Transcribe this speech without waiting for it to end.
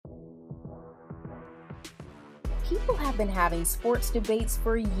People have been having sports debates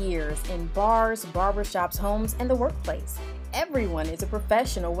for years in bars, barbershops, homes, and the workplace. Everyone is a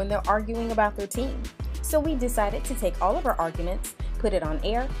professional when they're arguing about their team. So we decided to take all of our arguments, put it on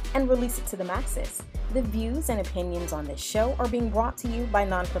air, and release it to the masses. The views and opinions on this show are being brought to you by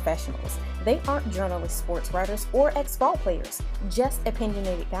non-professionals. They aren't journalists, sports writers, or ex-ball players, just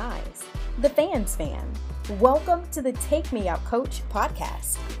opinionated guys. The Fans Fan. Welcome to the Take Me Out Coach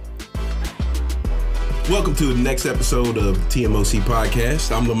podcast. Welcome to the next episode of TMOC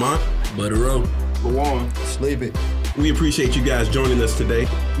Podcast. I'm Lamont. Buttero. Lawan. Sleepy. We appreciate you guys joining us today.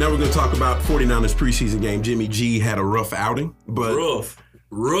 Now we're going to talk about 49ers preseason game. Jimmy G had a rough outing, but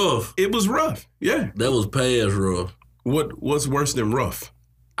Rough. It was rough. Yeah. That was past rough. What's worse than rough?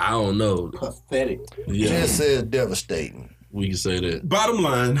 I don't know. Pathetic. Yeah, Just says devastating. we can say that. Bottom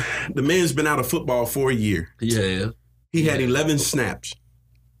line, the man's been out of football for a year. Yeah. He had 11 snaps.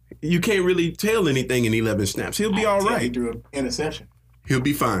 You can't really tell anything in 11 snaps. He'll be all He right. threw an interception. He'll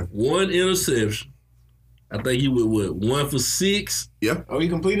be fine. One interception. I think he went, 1 for 6? Yeah. Oh, he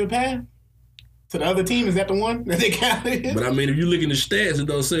completed a pass? To the other team? Is that the one that they counted? But I mean, if you look in the stats,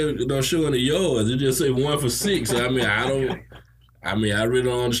 it don't show any yards. It just say 1 for 6. I really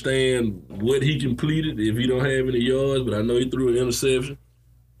don't understand what he completed if he don't have any yards, but I know he threw an interception.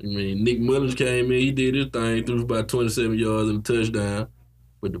 I mean, Nick Mullins came in, he did his thing, threw about 27 yards and a touchdown.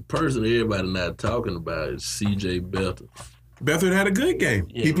 But the person everybody not talking about is C.J. Beathard. Beathard had a good game.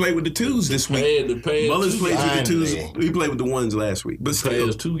 Yeah. He played with the twos this week. Mullins played with the twos. He played with the ones last week. But still,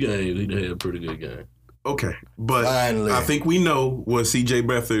 Past 2 games, he had a pretty good game. okay. But Finally. I think we know what C.J.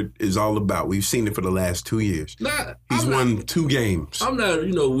 Beathard is all about. We've seen it for the last 2 years. He's won 2 games. I'm not,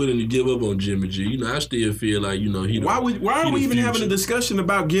 willing to give up on Jimmy G. I still feel like, he. Why are we even having a discussion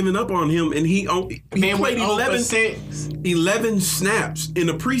about giving up on him? And he played 11 snaps in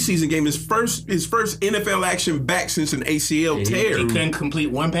a preseason game. His first NFL action back since an ACL tear. He couldn't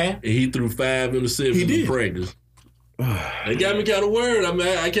complete one pass? And he threw 5 interceptions He did. in practice. They got me kind of worried.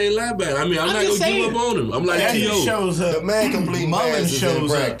 I can't lie about it. I'm not going to give up on him. I'm like, That just T.O. shows up. The man completing Mullins passes in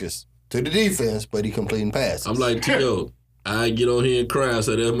shows up. practice to the defense, but he completing passes. I'm like, T.O. I get on here and cry and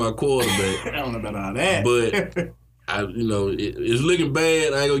say that's my quarterback. I don't know about all that. But it's looking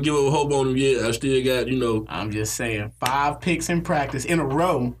bad. I ain't going to give up hope on him yet. I still got, I'm just saying, 5 picks in practice in a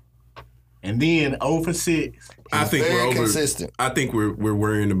row, and then 0 for 6. I think very we're over. consistent. I think we're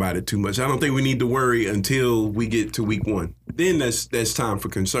worrying about it too much. I don't think we need to worry until we get to week 1. Then that's time for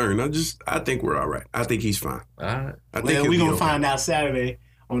concern. I think we're all right. I think he's fine. all right. I think Well, he'll we're be going to okay. find out Saturday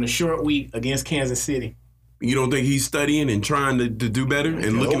on a short week against Kansas City. You don't think he's studying and trying to do better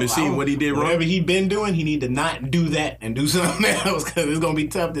and looking to see what he did wrong? Whatever he been doing, he need to not do that and do something else because it's going to be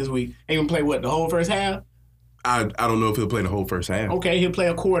tough this week. He going to play, the whole first half? I don't know if he'll play the whole first half. Okay, he'll play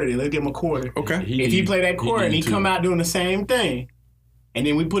a quarter then. Let's give him a quarter. Okay. If he play that quarter and he need to. come out doing the same thing, and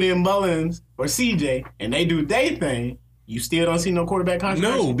then we put in Mullins or CJ and they do their thing, you still don't see no quarterback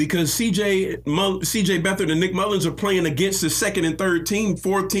controversy? No, because CJ Beathard and Nick Mullins are playing against the second and third team,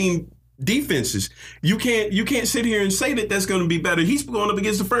 14 defenses. You can't sit here and say that that's going to be better. He's going up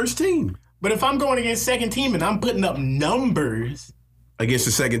against the first team. But if I'm going against second team and I'm putting up numbers, Against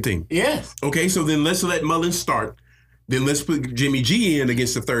the second team. yes. Okay, so then let's let Mullins start. Then let's put Jimmy G in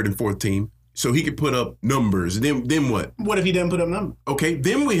against the third and fourth team so he could put up numbers. Then what? What if he doesn't put up numbers? Okay,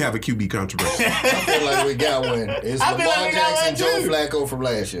 then we have a QB controversy. I feel like we got one. It's I feel Lamar like we got Jackson, one, Joe too. Flacco from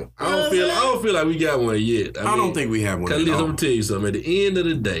last year. I don't feel like we got one yet. I don't think we have one. Cause At listen, I'm all. gonna tell you something. At the end of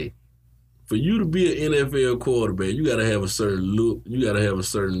the day, for you to be an NFL quarterback, you gotta have a certain look. You gotta have a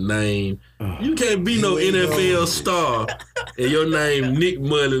certain name. You can't be no NFL star and your name Nick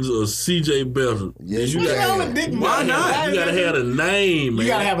Mullins or C.J. Beathard. Yes, you What's wrong with can. Nick Why Mullins? not? You gotta have a name, man.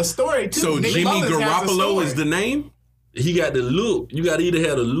 You gotta have a story too. So Nick Jimmy Mullins has a Garoppolo story. is the name? He got the look. You gotta either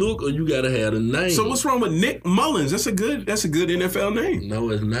have the look or you gotta have the name. So what's wrong with Nick Mullins? That's a good NFL name. No,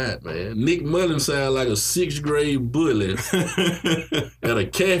 it's not, man. Nick Mullins sounds like a 6th grade bully at a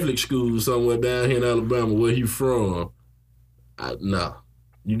Catholic school somewhere down here in Alabama where he from. No.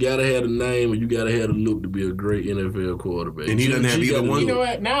 You gotta have a name or you gotta have a look to be a great NFL quarterback. And he doesn't have either got the one. You look. know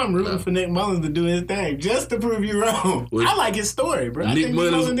what? Now I'm rooting for Nick Mullins to do his thing just to prove you wrong. Well, I like his story, bro. I Nick think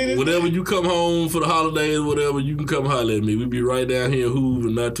Nick Mullins did his Mullins, whenever thing. you come home for the holidays, whatever, you can come holler at me. We be right down here in Hoover,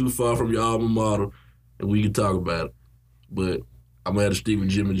 not too far from your alma mater, and we can talk about it. But I'm gonna have to stick with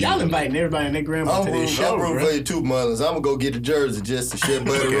Jimmy G. Y'all inviting everybody and their grandma I'm to rooting this show, for bro. you too, Mullins. I'm gonna go get the jersey just to shit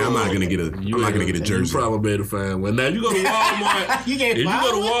butter Okay, I'm on. not gonna get a jersey. You probably better find one. Now you go to Walmart. You can't If you find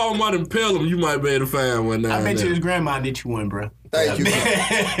go to one? Walmart and Pelham, you might be able to find one now. I bet and you then. his grandma knit you one, bro. Thank you.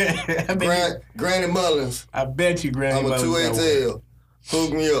 I bet you, Granny Mullins. I bet you grandma. I'm a 2XL.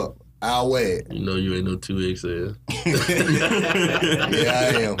 Hook me up. I'll wear it. You know you ain't no 2XL. Yeah,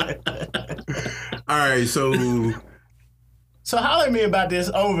 I am. All right, so holler at me about this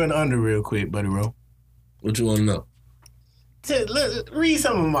over and under real quick, Buddy Rowe. What you want to know? Read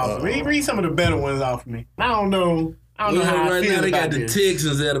some of them off. Read some of the better ones off of me. I don't know how I Right feel now they about got the this.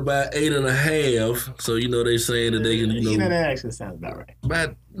 Texans at about 8.5. So they saying that they can, that actually sounds about right.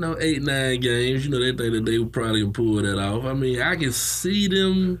 about 8-9 games. They think that they would probably pull that off. I mean, I can see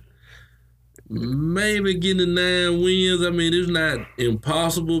them maybe getting to 9 wins. I mean, it's not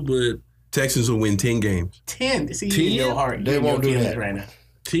impossible, but Texans will win 10 games. 10. See, 10? you in your heart. They You in won't your do feelings that. right now.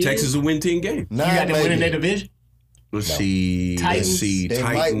 10? Texans will win 10 games. You got them winning their division? Let's see. Titans? They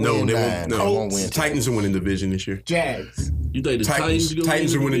might Titans. No, win they 9. won't. They No, won 10. Titans are winning the division this year. Jags. You think the Titans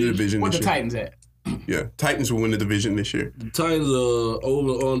Titans are winning the division What this the year. Titans at? Yeah, Titans will win the division this year. The Titans are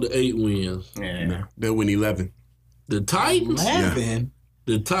over on the 8 wins. Yeah. No, they'll win 11. The Titans? 11?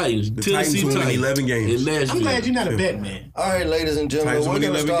 The Titans. The Tennessee Titans will win 11 games. In Nashville. I'm glad you're not a bet man. All right, ladies and gentlemen, Titans we're win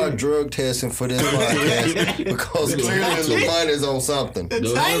going to 11 start games. drug testing for this podcast because clearly the money's on something. The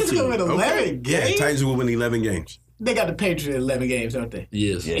Those Titans are two. go win 11 Yeah, games? Titans will win 11 games. They got the Patriots at 11 games, don't they?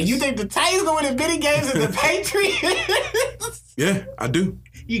 Yes. Yeah. And you think the Titans going to win as many games as the Patriots? Yeah, I do.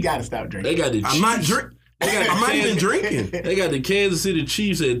 You got to stop drinking. They got the Chiefs. I'm not drinking. I'm not even drinking. They got the Kansas City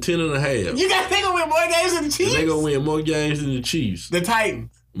Chiefs at 10.5. You got to think win more games than the Chiefs? They're going to win more games than the Chiefs. The Titans.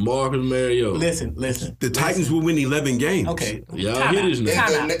 Marcus Mariota. Listen. The Titans will win 11 games. Okay. Y'all Time hear out. this now.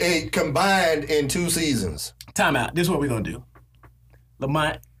 Time out. It combined in 2 seasons. Time out. This is what we're going to do.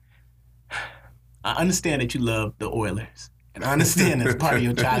 Lamont, I understand that you love the Oilers. And I understand that's part of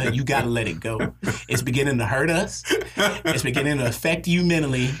your childhood. You got to let it go. It's beginning to hurt us. It's beginning to affect you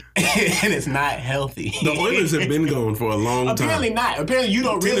mentally. And it's not healthy. The Oilers have been gone for a long time. Apparently not. Apparently you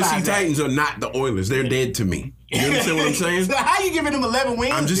don't realize Tennessee that. Titans are not the Oilers. They're dead to me. You understand what I'm saying? So how you giving them 11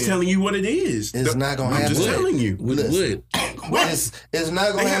 wins? I'm just then? telling you what it is. It's not gonna I'm happen. just telling you. With Listen. what? It's not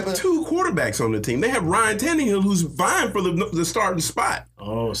going They to have happen. 2 quarterbacks on the team. They have Ryan Tannehill, who's vying for the starting spot.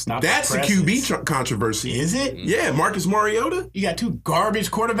 Oh, stop. That's the presses. QB controversy. Is it? Yeah, Marcus Mariota. You got 2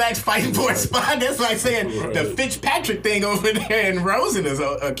 garbage quarterbacks fighting for a spot. That's like saying the Fitzpatrick thing over there in Rosen is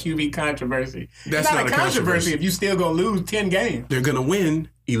a QB controversy. That's it's not a controversy. if you still gonna lose 10 games. They're going to win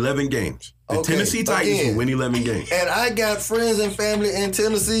 11 games. The Okay, Tennessee Titans again. will win 11 games. And I got friends and family in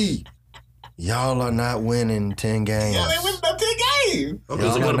Tennessee. Y'all are not winning 10 games. Yeah, they win about 10 games. Okay, so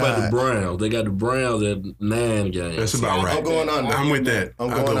Y'all what about not. the Browns? They got the Browns at 9 games. That's about right. I'm going under. I'm with that. I'm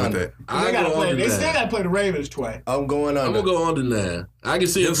I'll going go with under. that. I They go under They 9. still got to play the Ravens twice. I'm going I'm under. gonna go under 9. I can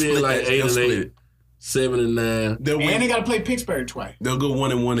see They'll it being split like that. 8 They'll and split 8, it. 7 and 9. They'll And they win. got to play Pittsburgh twice. They'll go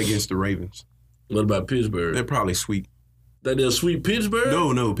 1-1 against the Ravens. What about Pittsburgh? They'll probably sweep. That they'll sweep Pittsburgh?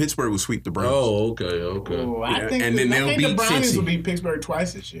 No, Pittsburgh will sweep the Browns. Oh, okay. Oh, I Yeah, think, and then they'll the beat Brownies Cincy. will beat Pittsburgh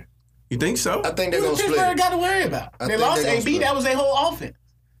twice this year. You think so? I think they're What going to Pittsburgh split. got to worry about? I They think lost they're gonna AB. split. That was their whole offense.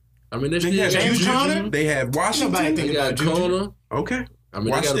 I mean, they They still have got James Juju. Conner? They have Washington. Nobody They think got about Juju. Conner. Okay. I mean,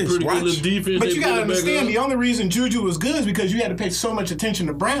 Watch they got this. a pretty Watch. good little defense. But They you got to built it back understand, up. the only reason Juju was good is because you had to pay so much attention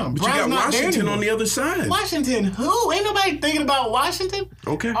to Brown. But Brown's you got not there Washington anymore. on the other side. Washington who? Ain't nobody thinking about Washington.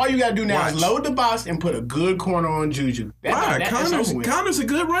 Okay. All you got to do now is Watch. load the box and put a good corner on Juju. Why? That's over with. Connor's a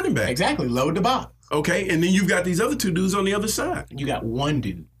good running back. Exactly. Load the box. Okay, and then you've got these other 2 dudes on the other side. You got one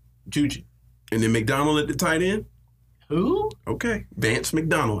dude, Juju. And then McDonald at the tight end. Who? Okay. Vance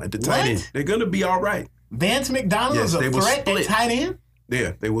McDonald at the tight What? end. They're going to be all right. Vance McDonald Yes, is they a will threat at split. tight end?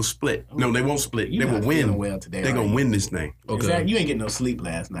 Yeah, they will split. No, they won't split. You're They will not win. feeling well today, They're are going to you? win this thing. Okay. Exactly. You ain't getting no sleep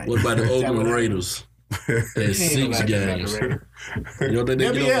last night. What about the Is that Oakland what happened? Raiders? At Ain't 6 nobody about games. the Raiders. You don't think they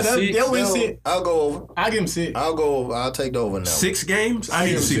They'll get be- over they'll- 6? they'll win No, 6. I'll go over. I'll give him 6. I'll go over. I'll take the over now. 6 games? I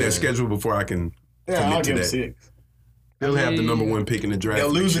need to see that schedule before I can Yeah, commit I'll to give him that. 6. They'll have the number 1 pick in the draft.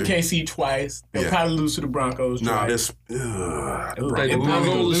 They'll lose to next year. KC twice. They'll Yeah. probably lose to the Broncos Nah, twice. that's. They'll Think the probably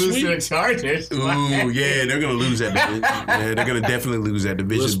Broncos lose sweep? to the Chargers. Ooh, yeah, they're gonna lose that division. Yeah, they're gonna definitely lose that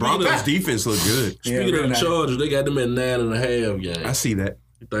division. Well, speaking Broncos of- defense look good. Yeah, Speaking they're of the not. Chargers, they got them at 9.5 games. I see that.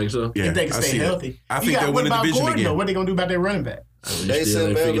 You think so? Yeah, If they can I stay see that. healthy. I You think got- they'll what win the about division Gordon, though? again. What they going to do about their running back? They still said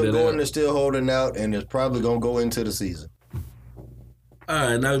ain't figured Melvin that Gordon out. is still holding out and is probably going to go into the season. All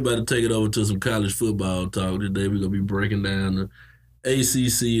right, now we're about to take it over to some college football talk. Today we're going to be breaking down the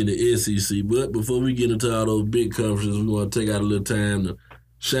ACC and the SEC. But before we get into all those big conferences, we want to take out a little time to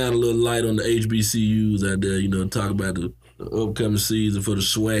shine a little light on the HBCUs out there, talk about the upcoming season for the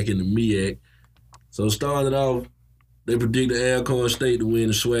SWAC and the MEAC. So starting off, they predicted Alcorn State to win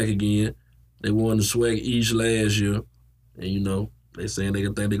the SWAC again. They won the SWAC East last year. And, they saying they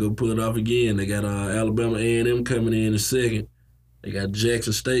think they're going to pull it off again. They got Alabama A&M coming in second. They got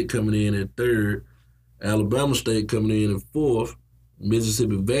Jackson State coming in at third. Alabama State coming in at fourth.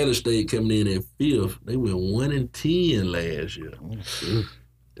 Mississippi Valley State coming in at 5th. They went 1-10 last year.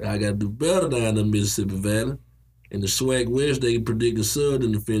 I got to do better down in Mississippi Valley. In the SWAC West, they predicted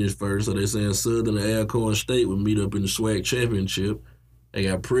Southern to finish first, so they're saying Southern and Alcorn State will meet up in the SWAC championship. They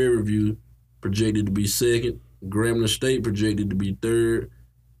got Prairie View projected to be 2nd, Grambling State projected to be 3rd,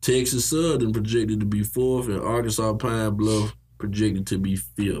 Texas Southern projected to be 4th, and Arkansas Pine Bluff projected to be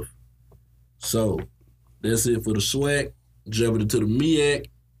 5th. So that's it for the SWAC. Jumping into the MEAC,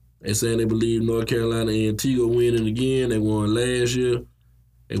 they saying they believe North Carolina A&T will win it again. They won last year.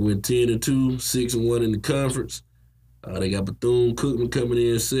 They went 10-2, 6-1 in the conference. They got Bethune-Cookman coming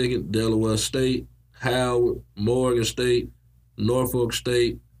in 2nd, Delaware State, Howard, Morgan State, Norfolk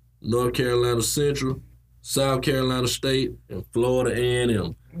State, North Carolina Central, South Carolina State, and Florida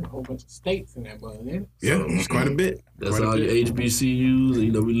A&M. A whole bunch of states in that mother, man. Yeah, it's quite a bit. That's all your HBCUs.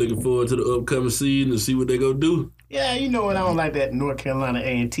 And, we're looking forward to the upcoming season and see what they're going to do. Yeah, you know what? I don't like that North Carolina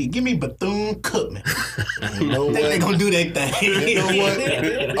A&T. Give me Bethune-Cookman. You know what? They're going to do their thing. You know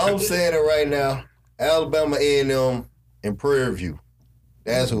what? I'm saying it right now. Alabama A&M and Prairie View.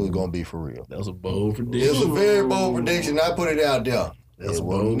 That's who it's going to be for real. That was a bold prediction. It's a very bold prediction. I put it out there. It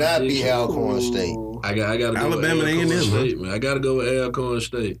will not be Alcorn State. I got to go Alabama with Alcorn A&M, State, man. I got to go with Alcorn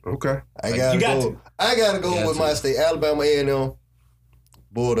State. Okay. I got to go with my state. Alabama A&M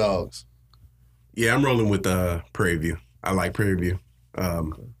Bulldogs. Yeah, I'm rolling with Prairie View. I like Prairie View.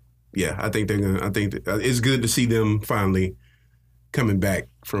 Yeah, I think it's good to see them finally coming back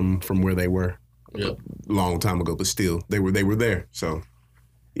from where they were a long time ago, but still they were there. So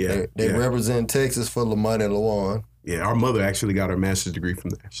yeah, they represent Texas for Lamont and Lawan. Yeah, our mother actually got her master's degree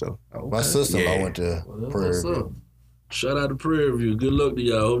from there. So my sister-in-law went to Prairie View. Shout out to Prairie View. Good luck to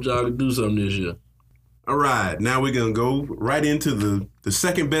y'all. Hope y'all can do something this year. All right, now we're gonna go right into the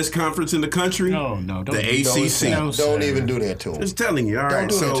second best conference in the country. No, the ACC. Don't even do that to them. Just telling you. All right,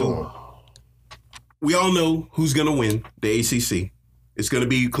 don't do that to them. We all know who's gonna win the ACC. It's gonna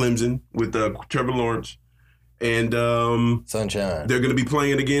be Clemson with Trevor Lawrence, and Sunshine. They're gonna be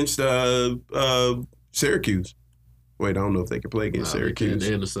playing against Syracuse. Wait, I don't know if they can play against Syracuse.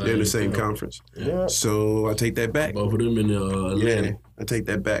 They're in the same conference. Yeah. So I take that back. Both of them in Atlanta. Yeah, I take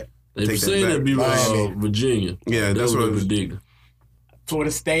that back. They were saying that'd be Virginia. Yeah, that's what I was predicting.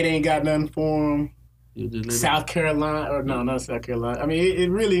 Florida State ain't got nothing for them. South Carolina, not South Carolina. I mean, it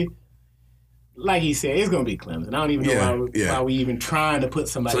really, like he said, it's gonna be Clemson. I don't even know why we even trying to put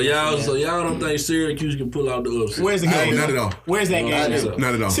somebody. So y'all don't think Syracuse can pull out the upset? Where's the game? Not at all. Where's that game?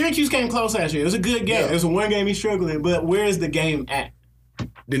 Not at all. Syracuse came close last year. It was a good game. It was a one game he's struggling, but where's the game at?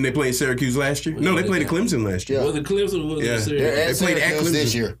 Didn't they play in Syracuse last year? No, they played at Clemson last year. Yeah. Was it Clemson or was it Syracuse? They played at Clemson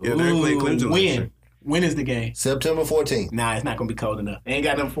this year. Yeah, they played Clemson last year. When is the game? September 14th. Nah, it's not going to be cold enough. They ain't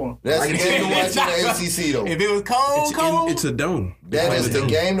got nothing for them. That's the game to watch in the ACC, though. If it was cold. It's a dome. That is the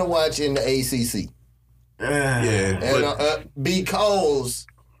game to watch in the ACC. And because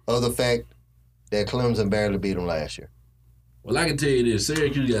of the fact that Clemson barely beat them last year. Well, I can tell you this.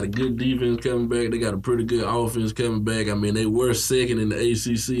 Syracuse got a good defense coming back. They got a pretty good offense coming back. I mean, they were second in the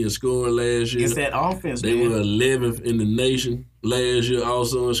ACC in scoring last year. It's that offense, They were 11th in the nation last year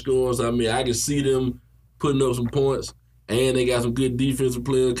also in scoring. So, I mean, I can see them putting up some points. And they got some good defensive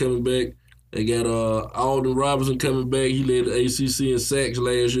players coming back. They got Alden Robinson coming back. He led the ACC in sacks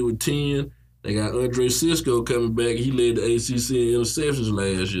last year with 10. They got Andre Cisco coming back. He led the ACC in interceptions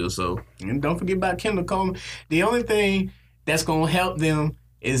last year. So, and don't forget about Kendall Coleman. The only thing that's going to help them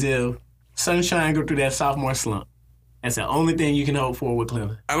is if Sunshine go through that sophomore slump. That's the only thing you can hope for with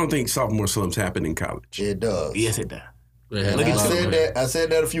Clemson. I don't think sophomore slumps happen in college. It does. Yes, it does. I said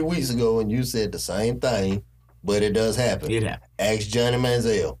that a few weeks ago, and you said the same thing, but it does happen. It happens. Ask Johnny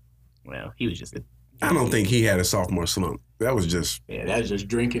Manziel. Well, he was just I don't think he had a sophomore slump. That was just... Yeah, that was just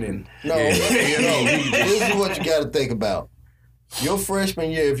drinking and... No, this is what you got to think about. Your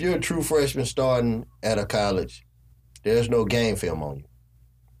freshman year, if you're a true freshman starting at a college, there's no game film on you.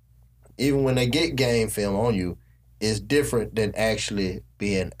 Even when they get game film on you, it's different than actually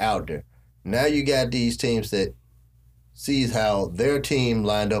being out there. Now you got these teams that sees how their team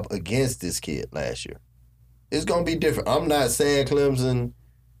lined up against this kid last year. It's going to be different. I'm not saying Clemson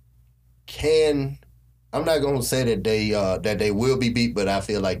can... I'm not going to say that they will be beat, but I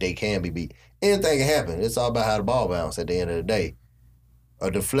feel like they can be beat. Anything can happen. It's all about how the ball bounces at the end of the day. A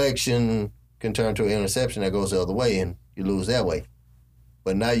deflection can turn to an interception that goes the other way, and you lose that way.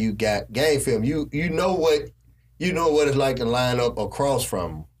 But now you got game film. You know what it's like to line up across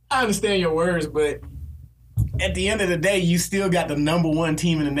from them. I understand your words, but at the end of the day, you still got the number one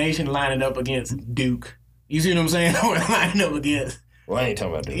team in the nation lining up against Duke. You see what I'm saying? Or lining up against Well, I ain't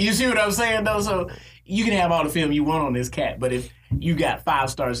talking about that. You see what I'm saying, though? So you can have all the film you want on this cat, but if you got 5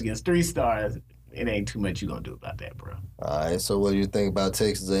 stars against 3 stars, it ain't too much you gonna do about that, bro. All right, so what do you think about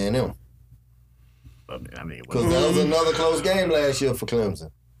Texas A&M? I mean, Because that was another close game last year for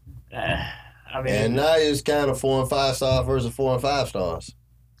Clemson. And now it's kind of 4 and 5 stars versus 4 and 5 stars.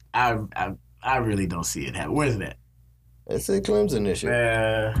 I really don't see it happen. Where's that? It's at Clemson this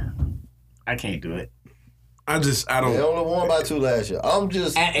year. I can't do it. I don't. They only won by 2 last year. I'm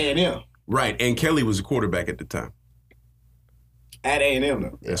just At A&M. Right, and Kelly was a quarterback at the time. At A&M,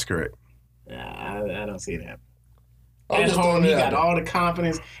 though. That's correct. I don't see it happen. I'm At just home, throwing he it out got there. all the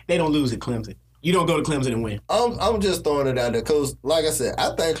confidence. They don't lose at Clemson. You don't go to Clemson and win. I'm just throwing it out there because, like I said,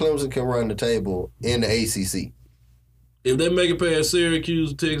 I think Clemson can run the table in the ACC. If they make it past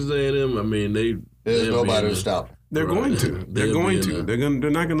Syracuse, Texas A&M, I mean, There's they'll nobody be to stop them. They're Right. going to. They're They'll going be to. in They're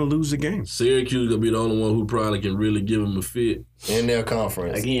not going to lose the game. Syracuse gonna be the only one who probably can really give them a fit. In their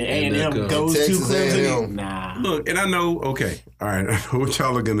conference. Again, And A&M that goes to Texas Clemson. A&M. Nah. Look, and I know. Okay, all right. I know what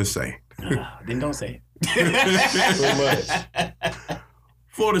y'all are going to say. Then don't say Pretty it.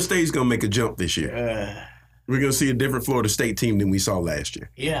 Florida State's going to make a jump this year. We're going to see a different Florida State team than we saw last year.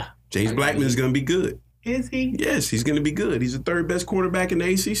 Yeah. James Blackman is going to be good. Is he? Yes, he's going to be good. He's the 3rd best quarterback in the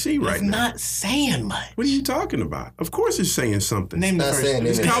ACC right He's now. not saying much. What are you talking about? Of course it's saying something. Name the Not first. saying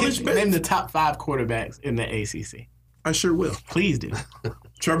anything. College best. Name the top 5 quarterbacks in the ACC. I sure will. Please do.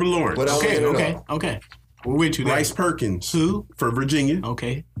 Trevor Lawrence. But Okay. We're with you there. Bryce Perkins. Who? For Virginia.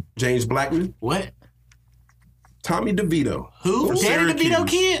 Okay. James Blackman. What? Tommy DeVito. Who? For Danny DeVito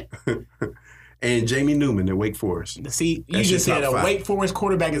Syracuse. kid? And Jamie Newman at Wake Forest. See, you That's just your said top a 5. Wake Forest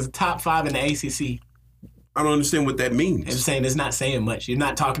quarterback is a top 5 in the ACC. I don't understand what that I'm means. saying it's not saying much. You're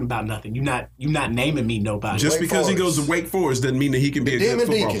not talking about nothing. You're not naming me nobody. Just Wake because he Forest. goes to Wake Forest doesn't mean that he can be a Demon good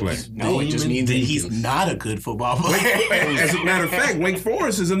football Deacons. player. no, it just Demon means that he's Deacons. not a good football player. As a matter of fact, Wake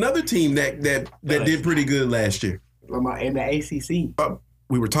Forest is another team that did pretty good last year. In the ACC.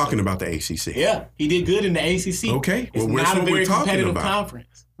 We were talking about the ACC. Yeah, he did good in the ACC. Okay, It's well, that's not a what we're very talking competitive about. conference.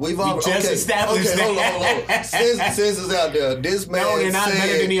 We've We already just established okay, that. hold on. Since it's out there, this man No, they're not said,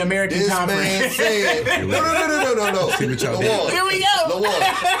 better than the American this Conference. man said, no. See what y'all did. Lawan, Here we go. Lawan,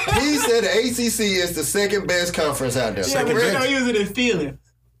 he said the ACC is the 2nd best conference out there. Yeah, but you know, using his feelings.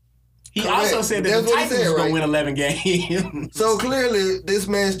 He Correct. also said that That's the what he Titans said, was going right? to win 11 games. So clearly, this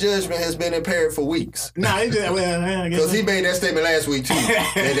man's judgment has been impaired for weeks. No, it's just, well, I guess. Because he made that statement last week, too,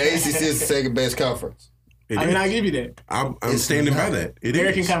 that the ACC is the 2nd best conference. It I mean, is. I'll give you that. I'm It's standing by not. that. It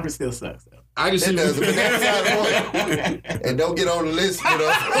American is. Conference still sucks, though. I can see It does, but that's not the point. And don't get on the list,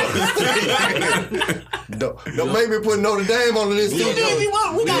 don't make me put Notre Dame on the list,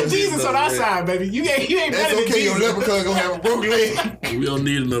 too. We got Jesus on our side, baby. You ain't That's better than okay, your Jesus. leprechaun gonna have a broken leg. we don't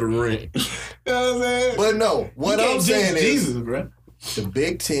need another rank. You know what I'm saying? But no, what You I'm can't saying judge is Jesus, bro. the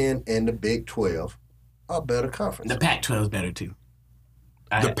Big 10 and the Big 12 are better conferences. The Pac-12 is better, too.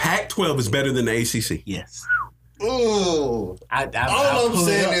 The Pac-12 is better than the ACC. Yes. Ooh. All All I'm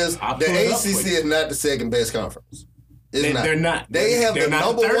saying is the ACC is not the 2nd best conference. It's not. They're not. They have They're the not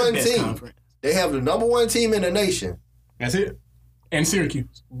number third 1 best team. conference. They have the number 1 team in the nation, That's it. And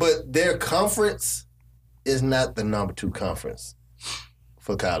Syracuse. but their conference is not the number 2 conference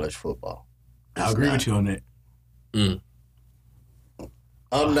for college football. I agree with you on that.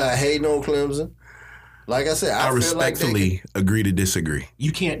 I'm not hating on Clemson. Like I said, I feel respectfully agree to disagree.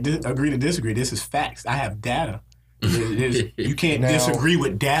 You can't agree to disagree. This is facts. I have data. You can't Now- disagree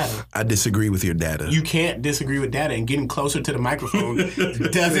with data. I disagree with your data. You can't disagree with data, and getting closer to the microphone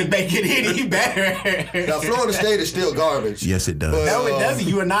doesn't make it any better. Now, Florida State is still garbage. Yes, it does. But, No, it doesn't.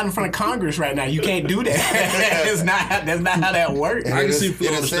 You are not in front of Congress right now. You can't do that. That's not how that works. I can It see is-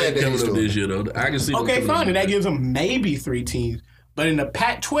 Florida it is sad State that coming he's up doing this year, though. I can see them Okay, coming fine. up And that this gives them maybe 3 teams. But in the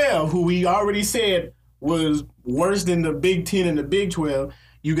Pac-12, who we already said was worse than the Big 10 and the Big 12,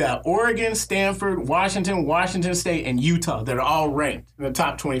 you got Oregon, Stanford, Washington State, and Utah that are all ranked in the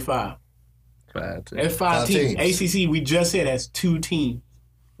top 25. year. That's 5 teams. ACC, we just said, has 2 teams.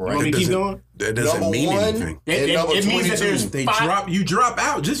 You want me to keep going? That doesn't Number mean 1 anything. and number it means that 22. there's They 5. you drop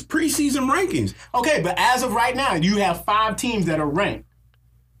out just preseason rankings. Okay, but as of right now, you have 5 teams that are ranked.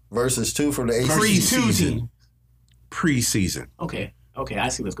 versus 2 from the ACC. Versus 2 teams. Preseason. Okay, I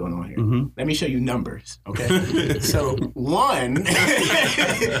see what's going on here. Mm-hmm. Let me show you numbers, okay? So 1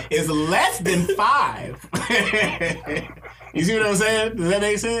 is less than 5. You see what I'm saying? Does that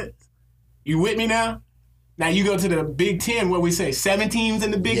make sense? You with me now? Now you go to the Big 10 where we say 7 teams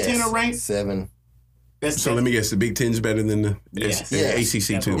in the Big 10 are ranked. 7. That's So let me guess, the Big Ten's better than the Yes. Yes.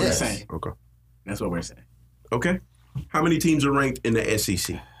 ACC That's too. what we're Yes. saying. Okay. That's what we're saying. Okay. How many teams are ranked in the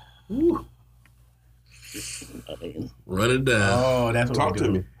SEC? Run it down. Oh, that's what Talk to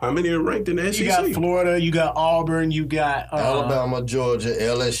me. How many are ranked in the SEC? You got Florida, you got Auburn, you got Alabama, Georgia,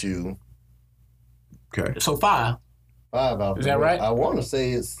 LSU. Okay. So 5. 5 out. Is that right? I want to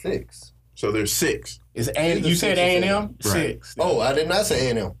say it's 6. So there's 6. You said A&M? Right. 6. Oh, I did not say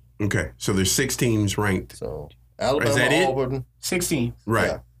A&M. Okay. So there's 6 teams ranked. So Alabama, Is that it? Auburn. 16. Right.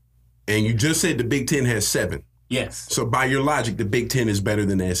 Yeah. And you just said the Big Ten has 7. Yes. So by your logic, the Big Ten is better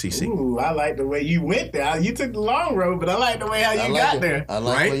than the SEC. Ooh, I like the way you went there. You took the long road, but I like the way how you got there. I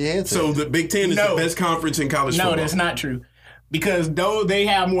like Right? where you head to. So the Big Ten is the best conference in college football. No, that's not true. Because though they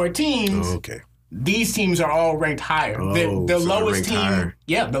have more teams, Okay. these teams are all ranked higher. Oh, The so lowest they're team, ranked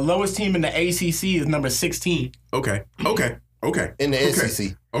higher. the lowest team in the ACC is number 16. Okay. in the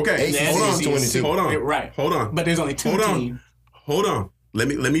SEC. Okay. ACC Hold on. is 22. Hold on. Right. Hold on. But there's only 2 teams. Hold on. Let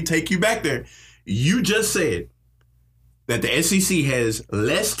me take you back there. You just said that the SEC has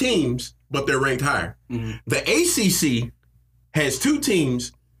less teams, but they're ranked higher. Mm-hmm. The ACC has 2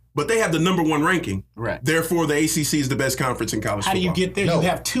 teams, but they have the number 1 ranking. Right. Therefore, the ACC is the best conference in college How do football. you get there? No. You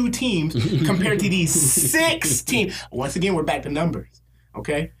have 2 teams compared to these 6 teams. Once again, we're back to numbers.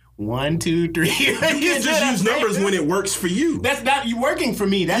 Okay? 1, 2, 3. You can't just use numbers when it works for you. That's not working for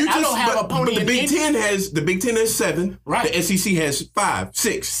me. I don't have a pony but in the Big Ten has 7. Right. The SEC has 5,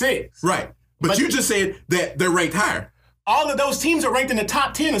 6. 6. Right. But you just said that they're ranked higher. All of those teams are ranked in the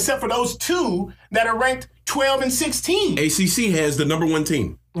top 10 except for those 2 that are ranked 12 and 16. ACC has the number 1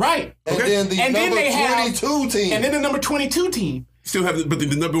 team. Right. And then the number 22 team. And then the number 22 team. Still have, but the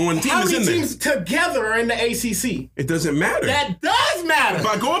number 1 team How is many in there. teams together are in the ACC? It doesn't matter. That does matter.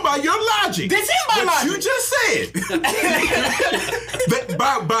 By going by your logic. This is my what logic. you just said.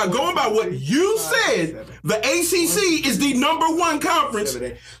 by going by what you said, the ACC is the number 1 conference.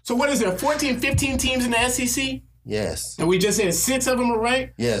 So what is there, 14, 15 teams in the SEC? Yes. And we just said 6 of them are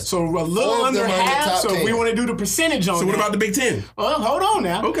ranked? Yes. So a little 4 of under them are in the half. top So if 10. we want to do the percentage on So what that. about the Big Ten? Well, hold on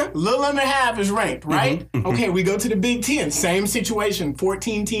now. Okay. A little under half is ranked, right? Okay, we go to the Big Ten. Same situation.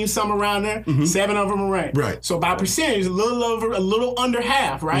 14 teams, some around there. 7 of them are ranked. Right. So by percentage, a little under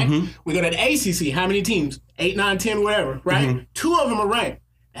half, right? We go to the ACC. How many teams? 8, 9, 10, whatever, right? 2 of them are ranked.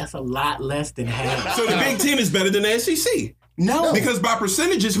 That's a lot less than half. So the Big Ten is better than the SEC. No. Because by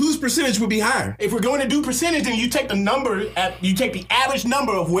percentages, whose percentage would be higher? If we're going to do percentage, then you take the number, you take the average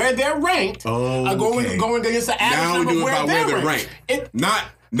number of where they're ranked, Oh, okay. going against the average Now number we do of it where by they're where they're ranked. ranked.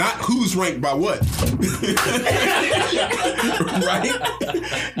 Not who's ranked by what. Right?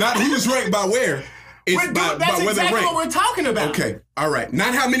 Not who's ranked by where. It's That's by where they're exactly ranked. what we're talking about. Okay. All right.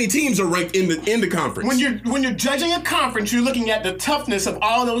 Not how many teams are ranked in the conference. When you're judging a conference, you're looking at the toughness of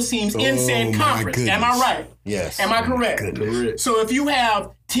all those teams in said my conference. Am I goodness. right? Yes. Am I correct? Correct. So if you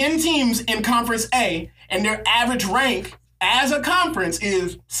have 10 teams in Conference A and their average rank as a conference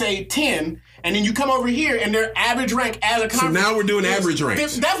is, say, 10, and then you come over here and their average rank as a conference. now we're doing is- average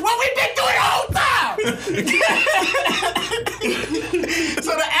ranks. That's what we've been doing the whole time.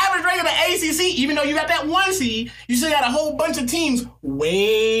 So the average rank of the ACC, even though you got that 1 seed, you still got a whole bunch of teams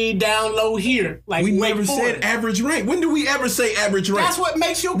way down low here. Like we Wake never Forest. said average rank. When do we ever say average rank? That's what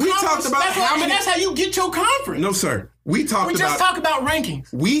makes your We conference. talked about how many- That's how you get your conference. No, sir. We we talked just talk about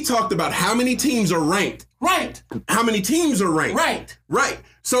rankings. We talked about how many teams are ranked. Right. How many teams are ranked? Right. Right.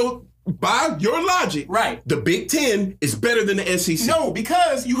 So by your logic, Right. the Big Ten is better than the SEC. No,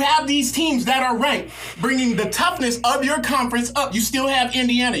 because you have these teams that are ranked, bringing the toughness of your conference up. You still have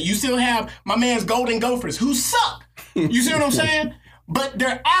Indiana. You still have my man's Golden Gophers, who suck. You see what I'm saying? But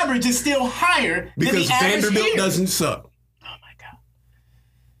their average is still higher because than the average Vanderbilt here. doesn't suck. Oh my God.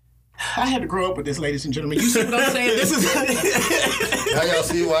 I had to grow up with this, ladies and gentlemen. You see what I'm saying? This is Now y'all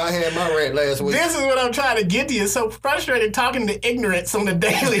see why I had my rant last week. this is what I'm trying to get to. It's so frustrating talking to ignorance on a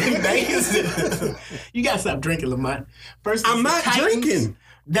daily basis. You gotta stop drinking, Lamont. First, I'm it's the not Titans. drinking.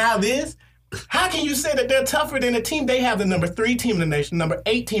 Now this. How can you say that they're tougher than a team? They have the number 3 team in the nation, number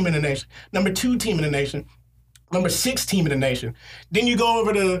 8 team in the nation, number 2 team in the nation, number 6 team in the nation. Then you go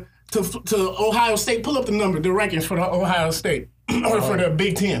over to Ohio State. Pull up the rankings for the Ohio State or for the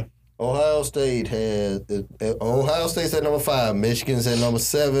Big Ten. Ohio State State's at number 5. Michigan's at number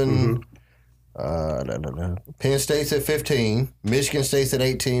 7. Penn State's at 15. Michigan State's at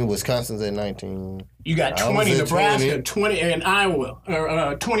 18. Wisconsin's at 19. You got I was 20 at Nebraska, 20 and Iowa,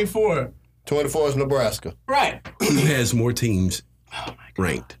 or 24. 24 is Nebraska. Right. Who has more teams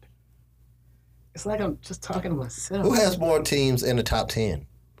ranked? It's like I'm just talking to myself. Who has more teams in the top 10?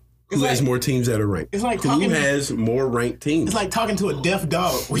 Who has more teams that are ranked? It's like Who talking- has more ranked teams? It's like talking to a deaf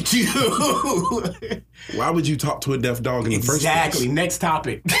dog with you. Why would you talk to a deaf dog in the first Exactly. place? Next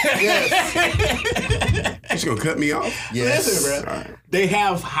topic. Yes. You're just gonna cut me off? Yes. Listen, bro. They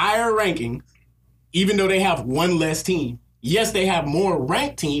have higher rankings even though they have one less team. Yes, they have more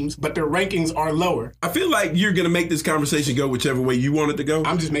ranked teams, but their rankings are lower. I feel like you're going to make this conversation go whichever way you want it to go.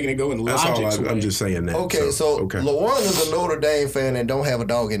 I'm just making it go in logic. That's all I'm just saying that. Okay, so LaJuan is a Notre Dame fan and don't have a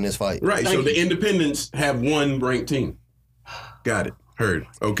dog in this fight. Right, so the Independents have one ranked team. Got it. Heard.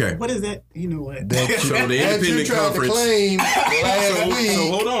 Okay. What is that? You know what? So the Independent Conference. Claim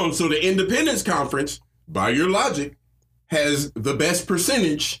so hold on. So the Independence Conference, by your logic, has the best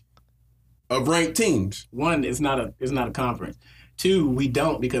percentage of ranked teams. One, it's not a conference. Two, we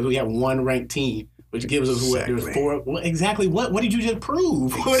don't because we have one ranked team, which gives us what there's four. What exactly? What did you just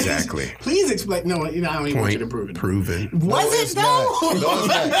prove? Exactly. Please explain. No, I don't even want you to prove it. Proven. Was it though? No,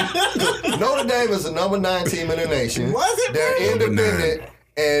 it's not. Notre Dame is the number 9 team in the nation. Was it? They're independent.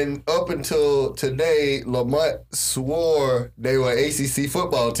 And up until today, Lamont swore they were ACC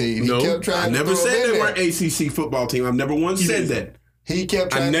football team. He kept trying I never said they were an ACC football team. I've never once said that. He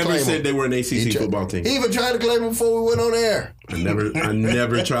kept trying I to never claim said they were an ACC football team. He even tried to claim them before we went on air. I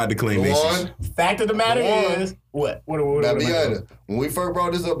never tried to claim ACC. Fact of the matter is, what? Now, be honest. When we first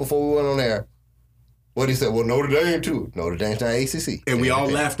brought this up before we went on air, what he said, well, Notre Dame too. Notre Dame's not ACC. And we all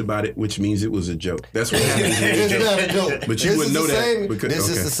laughed about it, which means it was a joke. That's what happens. It's not a joke. But you wouldn't know that. This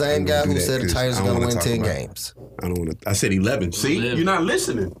is the same guy who said the Titans are going to win 10 games. I don't want to. I said 11. See, 11. You're not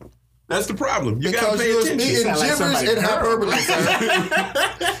listening. That's the problem. You got to pay attention. Because you're speaking gibberish and hyperbole,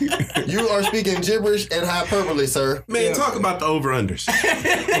 sir. You are speaking gibberish and hyperbole, sir. Man, talk about the over-unders.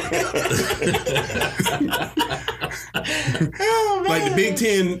 Like the Big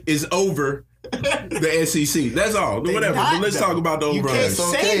Ten is over the SEC. That's all. Whatever. But let's talk about the over-unders. You can't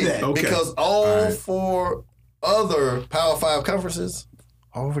say that. Okay. Because all 4 other Power 5 conferences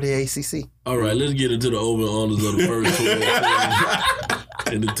are over the ACC. All right, let's get into the over-unders of the first 12.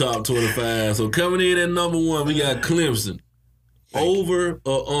 In the top 25. So coming in at number 1, we got Clemson. Over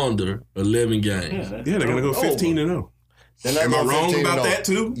or under 11 games? Yeah, they're going to go 15-0. Am I wrong about that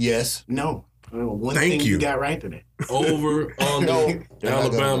too? Yes. No. One thing you got right today. Over, under,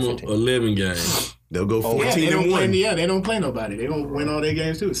 Alabama, 11 games. They'll go 14-1. Yeah, they don't play nobody. They don't win all their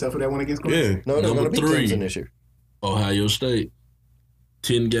games too, except for that one against Clemson. Yeah. No, they're going to beat 3, Clemson this year. Ohio State.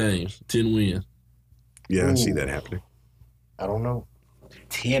 10 games, 10 wins. Yeah, I see that happening. I don't know.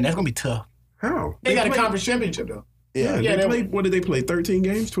 10, that's going to be tough. How? They got a conference championship, though. Yeah, they played, what did they play? 13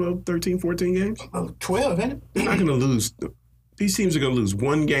 games? 12, 13, 14 games? 12, ain't it? They're not going to lose. These teams are going to lose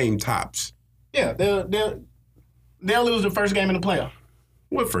one game tops. Yeah, they'll lose the first game in the playoff.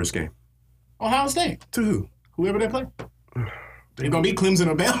 What first game? Ohio State. To who? Whoever they play. They're going to beat Clemson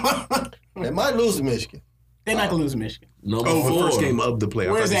or Bama. They might lose to Michigan. They're not going to lose to Michigan. Number 4. The first game of the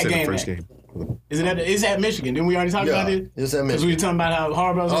playoff. Where's that game first at? game. It's at Michigan. Didn't we already talk about it? It's at Michigan. Because we were talking about how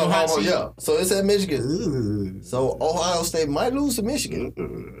Harbaugh's on the hot seat. Yeah, so it's at Michigan. So Ohio State might lose to Michigan.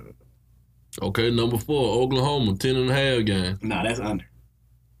 Okay, number 4, Oklahoma, 10.5 games. Nah, that's under.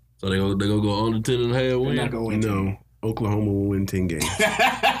 So they gonna go under 10.5 They're wins? not going to win. No, Oklahoma will win 10 games. They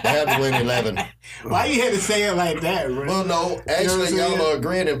have to win 11. Why you had to say it like that, bro? Well, no, actually, y'all are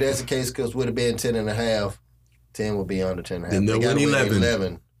agreeing if that's the case because it would have been 10.5. 10 would be under 10.5. Then they'll win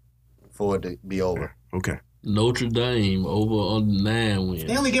 11 for it to be over. Okay. Notre Dame over under 9 wins.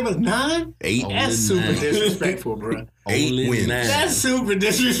 They only give us 9? 8. That's super disrespectful, bro. 8 wins. 9. That's super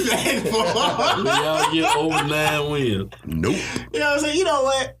disrespectful. Y'all get over 9 wins. Nope. You know what I'm saying? You know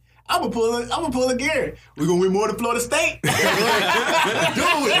what? I'm gonna pull a Gary. We're gonna win more than Florida State. Do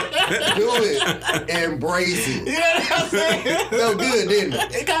it. Embrace it. You know what I'm saying? Felt good, didn't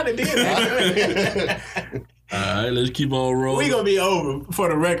it? It kind of did. All right, let's keep on rolling. We gonna be over for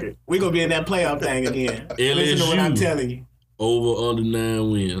the record. We gonna be in that playoff thing again. Listen to what I'm telling you. Over under 9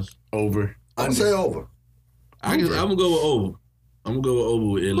 wins. Over. I'm gonna say over. I'm gonna go with over. I'm gonna go with over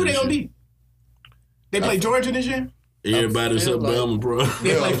with LSU. Who they gonna beat? They play Georgia this year? Everybody except Bama, bro.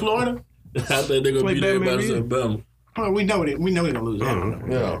 They play Florida? I think they're gonna beat everybody except Bama. Oh, we know they're gonna lose.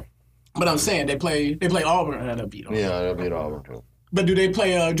 Yeah. But I'm saying they play Auburn and they'll beat Auburn. Yeah, they'll beat Auburn too. But do they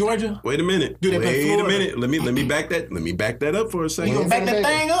play Georgia? Wait a minute. Do they play Florida? Wait a minute. Let me back that up for a second. You gonna back that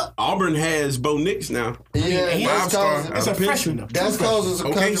thing up? Auburn has Bo Nix now. Yeah, It's a freshman though. That's causing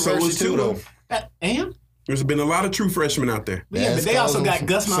some controversy too, though. And? There's been a lot of true freshmen out there. Yeah, but they also got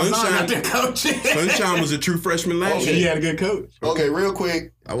Gus Malzahn out there coaching. Sunshine was a true freshman last year. He had a good coach. Okay, real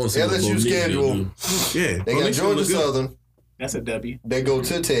quick. I want to see LSU schedule. Yeah. They got Georgia Southern. That's a W. They go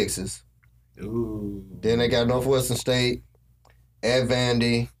to Texas. Ooh. Then they got Northwestern State, at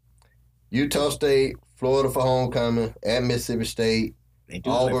Vandy, Utah State, Florida for homecoming, at Mississippi State,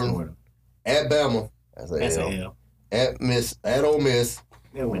 Auburn, at Bama. That's a L. At Ole Miss.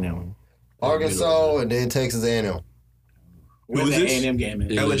 They'll win that one. Arkansas, and then Texas A&M. Who is this? A&M game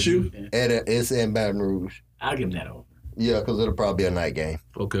is. LSU? Yeah. It's in Baton Rouge. I'll give them that over. Yeah, because it'll probably be a night game.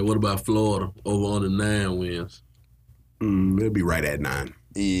 Okay, what about Florida? Over under 9 wins. It'll be right at 9.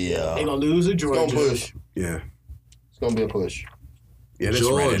 Yeah. They're going to lose to Georgia. It's going to push. Yeah. It's going to be a push. Yeah, that's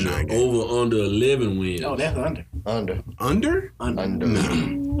Georgia, right at 9 games. over under 11 wins. Oh, that's under. Under? Under.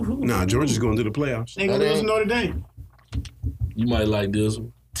 Nah, Georgia's going to the playoffs. They going to lose to Notre Dame. You might like this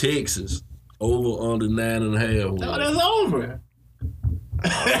one. Texas, over under 9.5 wins. Oh, that's over.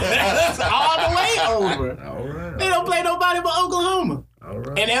 That's all the way over. All right. They don't play nobody but Oklahoma. All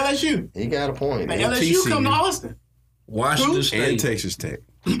right. And LSU. He got a point. And LSU come to Austin. Washington And State. Texas Tech.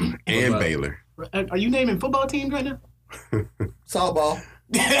 And about- Baylor. Are you naming football teams right now? Softball.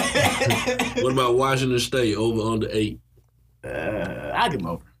 What about Washington State, over under 8? I give them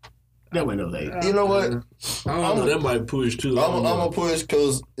over. That went over 8. You know what? I don't know. That might push too. I I'm don't know. going to push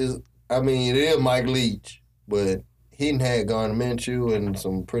because, it is Mike Leach, but he had Gardner Minshew and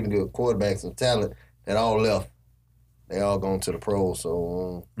some pretty good quarterbacks and talent that all left. They all gone to the pros,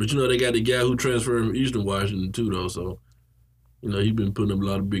 so... But you know, they got the guy who transferred from Eastern Washington too, though. So, you know, he's been putting up a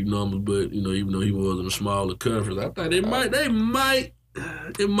lot of big numbers. But you know, even though he was in a smaller conference, I thought it might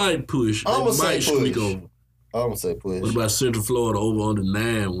push. I'm It gonna might say squeak push. over. I'm going to say push. What about Central Florida, over under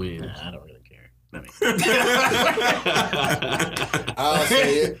 9 wins? I don't really care. I'll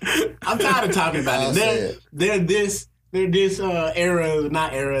say it. I'm tired of talking about I'll say it. They're this this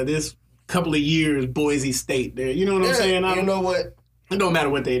couple of years, Boise State. You know what I'm saying? You know what? It don't matter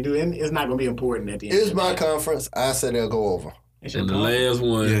what they do, and it's not going to be important at the end. It's my conference. I say they'll go over. And the last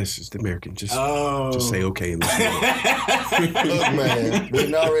one, Yes, it's the American. Just say okay. And Look, man,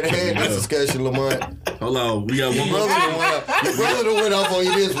 we already had this discussion, Lamont. hold on, we got one Your more. brother done went off on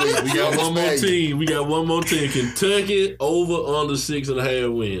you this week. We got one more team. We got one more team. Kentucky, over under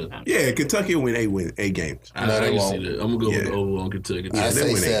 6.5 wins. yeah, Kentucky will win 8 games. I they can won't. see that. I'm gonna go with Yeah. the over on Kentucky. I they say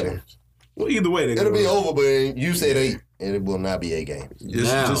win 8 7. games. Well, either way, they're It'll gonna be win. over, but you said 8, and it will not be 8 games.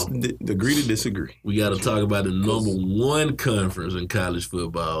 Just agree to disagree. We got to talk about the number 1 conference in college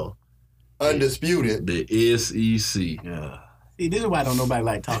football, Undisputed. the SEC. See, this is why don't nobody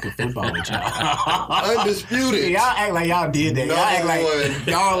like talking football with y'all. Undisputed. Y'all act like y'all did that. Y'all act like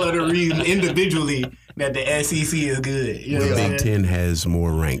Number y'all are the reason individually that the SEC is good. You know The what I'm Big saying? Ten has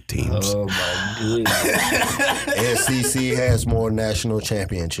more ranked teams. Oh my goodness! SEC has more national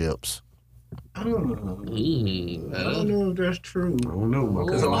championships. I don't know if that's true. I don't know.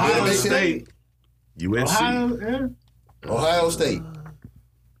 Because Ohio Ohio State. USC. Ohio State.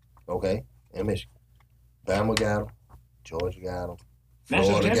 Okay. And Michigan. Bama got them. Georgia got them. National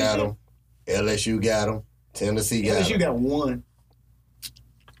Florida got them. championship? LSU got them. Tennessee got LSU them. got 1,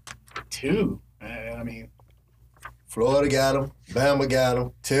 2. I mean, Florida got them. Bama got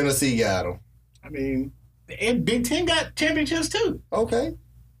them. Tennessee got them. and Big Ten got championships too. Okay.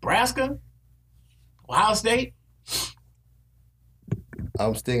 Nebraska, Ohio State.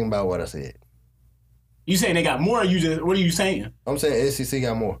 I'm sticking by what I said. You saying they got more? Or you just what are you saying? I'm saying SEC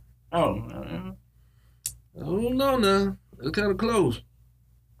got more. Oh, I don't know now. It's kind of close.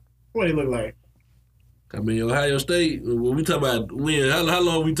 what do they look like? I mean, Ohio State. When we talk about when, how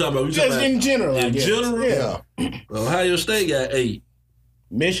long we talking about? We Just talking in general. I in guess. general? Yeah. Yeah. Ohio State got 8.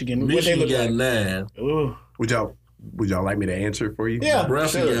 Michigan. What Michigan they look got like? 9. Ooh. Would y'all like me to answer for you? Yeah.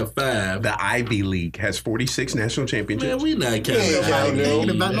 Nebraska sure. got 5. The Ivy League has 46 national Man, championships. we not counting Yeah, the Ivy yeah, League.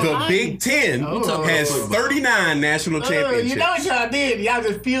 about no The Ivy. Big Ten Oh. has 39 national championships. You know what y'all did? Y'all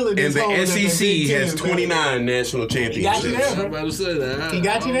just feeling And this whole the Big SEC Ten, has man. 29 national got you championships. there. I'm about to say that. He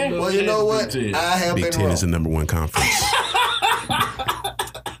got you there? Well, you know what? Big Ten. I have Big been Ten wrong. is the number 1 conference.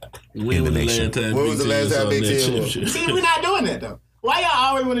 When in the was the nation. last time When Big was the Ten last time saw Big that Ten won? championship? See, we're not doing that though. Why y'all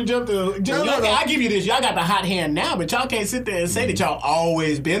always want to jump to? No, no. I'll give you this. Y'all got the hot hand now, but y'all can't sit there and say that y'all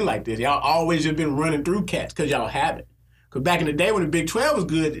always been like this. Y'all always just been running through cats because y'all haven't. Because back in the day when the Big 12 was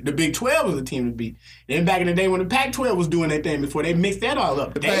good, the Big 12 was the team to beat. Then back in the day when the Pac-12 was doing their thing before they mixed that all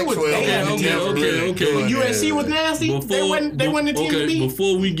up. The They was Pac-12 had the was team. never really okay. doing When that. USC was nasty, they wasn't the team to beat.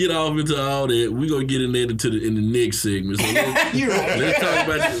 Before we get off into all that, we're gonna get in there in the next segment. So You're right. let's talk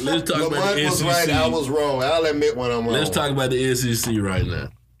about Lamont the was SEC. right. I was wrong. I'll admit when I'm wrong. Let's talk about the SEC right now.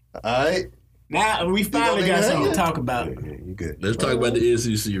 All right. Now we finally got something to talk about. Yeah, you good. Let's talk about the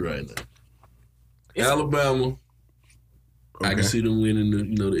SEC right now. Alabama, I can see them winning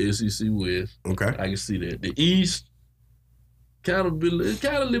the SEC West. Okay. I can see that. The East, kind of a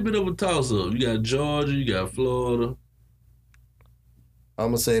little bit of a toss up. You got Georgia, you got Florida. I'm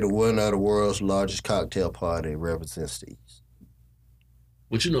going to say the winner of the world's largest cocktail party represents the East.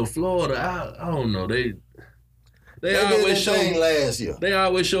 But Florida, I don't know. They always show last year. They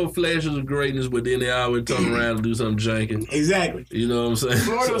always show flashes of greatness, but then they always turn around and do something janky. Exactly. You know what I'm saying?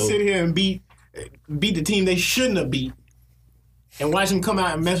 Florida will sit here and beat the team they shouldn't have beat, and watch them come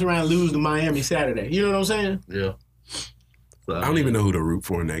out and mess around and lose to Miami Saturday. You know what I'm saying? Yeah. So, I don't even know who to root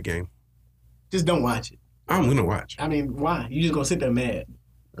for in that game. Just don't watch it. I'm gonna watch. I mean, why? You just gonna sit there mad?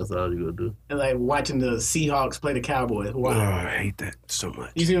 That's all you gonna do. And like watching the Seahawks play the Cowboys. Why? Oh, I hate that so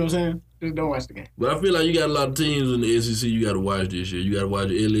much. You see what I'm saying? Just don't watch the game. But I feel like you got a lot of teams in the SEC you got to watch this year. You got to watch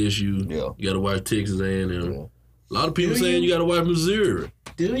LSU. Yeah. You got to watch Texas A&M. Yeah. A lot of people saying you got to watch Missouri.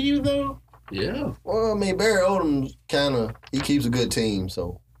 Do you though? Yeah. Well, I mean, Barry Odom he keeps a good team,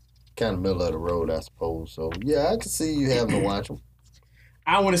 so kind of middle of the road, I suppose. So, yeah, I can see you having to watch them.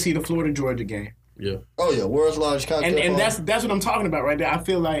 I want to see the Florida-Georgia game. Yeah. Oh, yeah, world's largest cocktail And party. that's what I'm talking about right there. I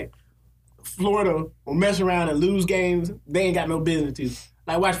feel like Florida will mess around and lose games they ain't got no business to.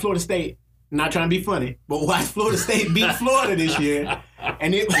 Like, watch Florida State. Not trying to be funny, but watch Florida State beat Florida this year.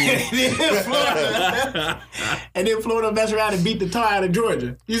 And then Florida mess around and beat the tar out of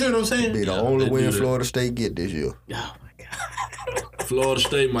Georgia. You see what I'm saying? Be the only win Florida State get this year. Oh, my God. Florida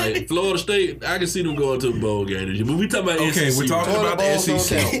State, I can see them going to a bowl game this year. But we talking about Okay, SEC. we're talking about the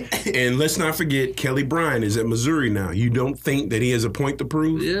SEC. Okay. And let's not forget, Kelly Bryant is at Missouri now. You don't think that he has a point to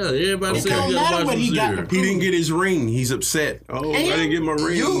prove? Yeah, everybody It said don't you got matter to watch what he got Missouri. to He didn't get his ring. He's upset. Oh, I didn't get my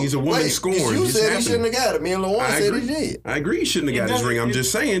ring. He's a woman scorned. You It's said happening. he shouldn't have got it. Me and LaJuan I said agree. he did. I agree he shouldn't have got his ring. I'm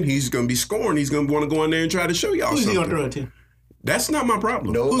just saying he's going to be scorned. He's going to want to go in there and try to show y'all Who's he something. going to throw it to? That's not my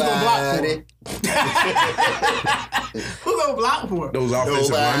problem. Nobody. Who's gonna block for him? Who's going to block for him? Those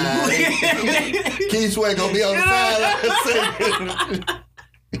offensive linemen. Keith Sweat going to be on the sideline.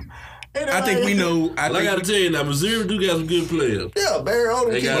 I think we know. I got to tell you now, Missouri do got some good players. Yeah, Barry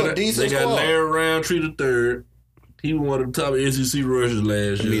Odom keep a decent They got squad. Larry Roundtree the third. He was one of the top SEC rushers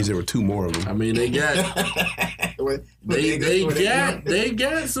last It year. means there were two more of them. I mean, they got they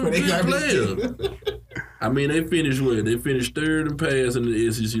got some good players. I mean, they finished what? They finished third in passing in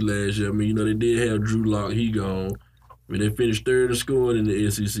the SEC last year. I mean, you know, they did have Drew Lock. He gone. I mean, they finished third in scoring in the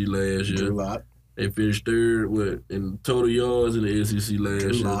SEC last year. Drew Lock. They finished third in total yards in the SEC last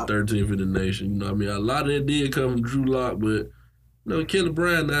year, 13th in the nation. You know, I mean, a lot of that did come from Drew Lock, but you know, Kelly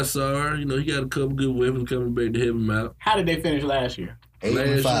Bryant, not sorry. You know, he got a couple good weapons coming back to help him out. How did they finish last year?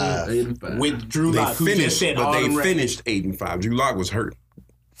 8-5. 8-5. With Drew They Lock, who just finished, said but all they them records. finished 8-5. Drew Lock was hurt.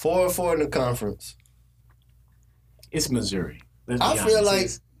 4-4 in the conference. It's Missouri. Let's be I feel honest. like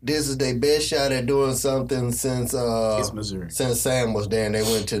this is their best shot at doing something since It's Missouri. since Sam was there and they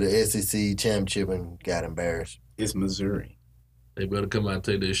went to the SEC championship and got embarrassed. It's Missouri. They better come out and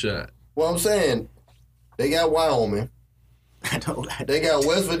take their shot. Well, I'm saying they got Wyoming. I don't. They got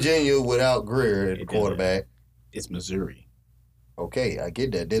West Virginia without Greer at quarterback. It's Missouri. Okay, I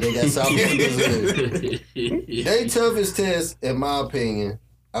get that. Then they got Southeast Missouri. They toughest test, in my opinion,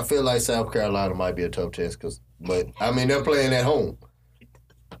 I feel like South Carolina might be a tough test, but I mean they're playing at home.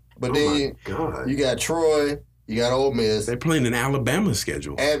 But then you got Troy, you got Ole Miss, They're playing an Alabama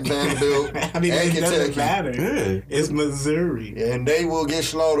schedule. at Vanderbilt, I mean, and it doesn't Kentucky, matter. Yeah. It's Missouri. and they will get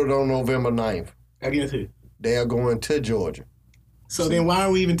slaughtered on November 9th. Against who? They are going to Georgia. So then why are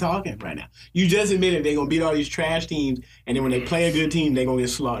we even talking right now? You just admitted they're going to beat all these trash teams, and then when they play a good team, they're going to get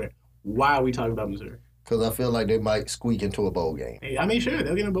slaughtered. Why are we talking about Missouri? Because I feel like they might squeak into a bowl game. Hey, I mean, sure,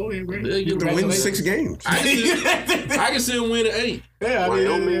 they'll get a bowl game. Great. They'll get to Win Congratulations. 6 games. I can see them win at 8. Yeah, I mean,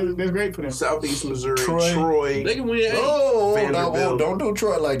 Wyoming. that's great for them. Southeast Missouri, Troy. They can win at 8. Oh, Vanderbilt. don't do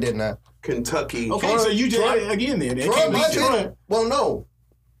Troy like that now. Kentucky. Okay, so you just, Troy- again then, they Troy can't might beat be. Troy. Well, no.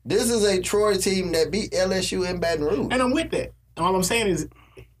 This is a Troy team that beat LSU in Baton Rouge. And I'm with that. And all I'm saying is,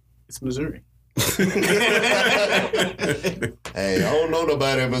 it's Missouri. Hey, I don't know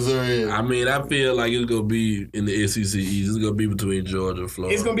nobody in Missouri. I mean, I feel like it's going to be in the SEC East. It's going to be between Georgia and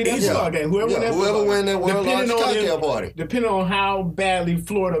Florida. It's going to be that Yeah. football game. Whoever Whoever win that world largest Depending on cocktail them- party. Depending on how badly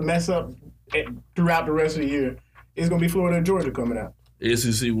Florida mess up throughout the rest of the year, it's going to be Florida and Georgia coming out.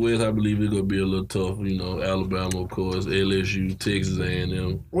 SEC West, I believe it's going to be a little tough. You know, Alabama, of course, LSU, Texas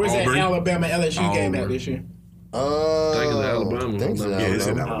A&M. Where's Auburn. that Alabama LSU game at Auburn. this year? I think it's Alabama. I think it's Yeah, it's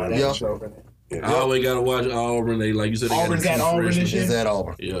in Alabama. Alabama. Yeah, I always got to watch Auburn. They, like you said, they Auburn's got at Auburn this year? it's at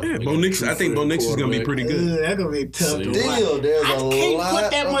Auburn. Yeah, Yeah, they Bo got Nix. two I think Bo Nix is going to be pretty good. That's going to be tough to watch. Still, there's I a can't lot.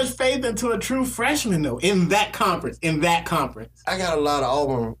 put that much faith into a true freshman, though, in that conference. I got a lot of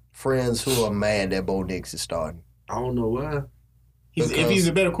Auburn friends who are mad that Bo Nix is starting. I don't know why. If he's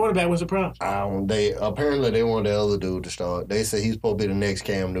a better quarterback, what's the problem? They apparently want the other dude to start. They say he's supposed to be the next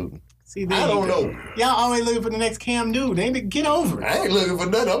Cam Newton. See, there I you don't go. know. Y'all always looking for the next Cam Newton. They ain't to get over it. I ain't looking for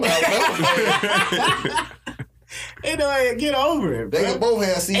nothing. I'm Alabama. They know, get over it, They bro. can both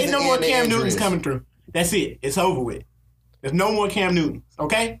have season Ain't no more ending Cam injuries. Newtons coming through. That's it. It's over with. There's no more Cam Newton.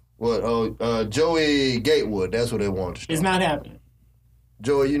 Okay. What? Joey Gatewood. That's what they want to start. It's not happening.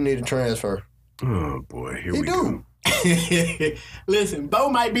 Joey, you need a transfer. Oh boy, here He we do. go. Listen, Bo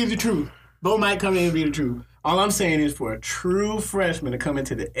might be the truth. Bo might come in and be the truth. All I'm saying is for a true freshman to come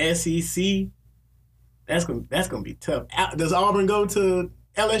into the SEC, that's gonna be tough. Does Auburn go to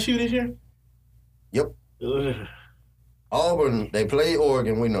LSU this year? Yep. Ugh. Auburn, they play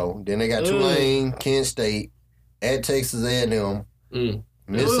Oregon, we know. Then they got Tulane, Kent State, at Texas A&M,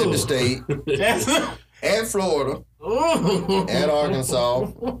 Mississippi State, at Florida, at Arkansas,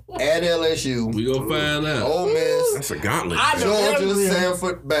 at LSU. We gonna find out. Ole Miss. That's a gauntlet. Georgia,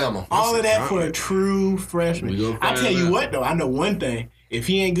 Sanford, Bama. All of that for a true freshman. I tell you what, though, I know one thing. If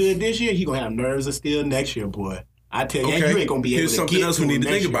he ain't good this year, he gonna have nerves of steel next year, boy. I tell you, you ain't gonna be able to get to him. Here's something else we need to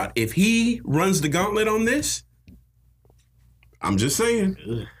think about. If he runs the gauntlet on this, I'm just saying.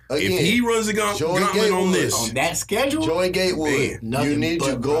 Again, if he runs the gauntlet on this, on that schedule, Joey Gatewood, you need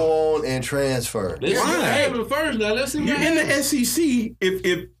to go on and transfer. Let's see what happens first. Now let's see. You're in the SEC.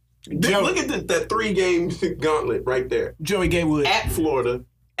 If look at that 3 game gauntlet right there. Joey Gatewood at Florida,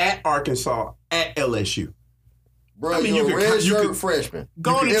 at Arkansas, at LSU. Bro, you're a redshirt freshman.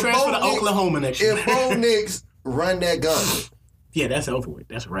 Go on and transfer to Oklahoma next year. If Bo Nix run that gauntlet, yeah, that's over with.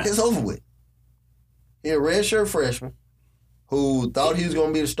 That's right. It's over with. He's a redshirt freshman who thought he was going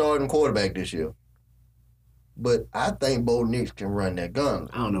to be the starting quarterback this year. But I think Bo Nix can run that gun.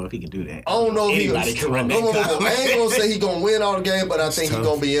 I don't know if he can do that. I don't know if anybody can run that gun. I ain't going to say he's going to win all the game, but I think he's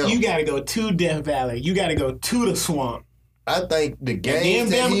going to be in. You got to go to Death Valley. You got to go to the swamp. I think the games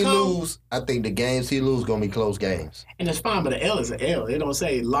that he lose, going to be close games. And it's fine, but an L is an L. It don't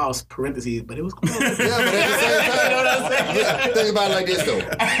say lost parentheses, but it was close. Yeah, but at the same time, you know what I'm saying? Yeah, think about it like this, though.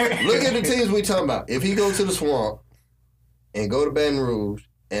 Look at the teams we talking about. If he goes to the swamp and go to Baton Rouge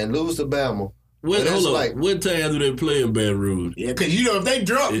and lose to Bama, what time do they play in Baton Rouge? Yeah, because you know if they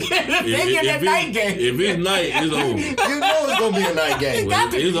drunk, they get that night game. If it's night, it's over. You know it's gonna be a night game.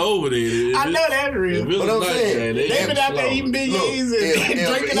 It's over then. I know that's real. But I'm saying they've been out there eating beignets and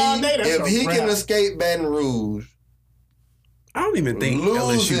drinking all day. If he can escape Baton Rouge, I don't even think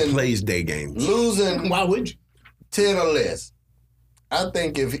LSU plays day games. Losing, why would you? 10 or less. I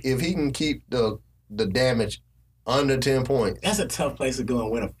think if he can keep the damage under 10 points. That's a tough place to go and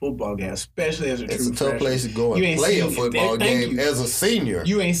win a football game, especially as a true freshman. It's a tough place to go and play a football game as a senior.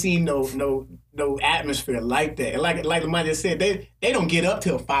 You ain't seen no atmosphere like that. Like Lamar just said, they don't get up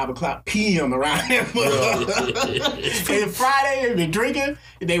till 5:00 p.m. around there. And Friday, they be drinking.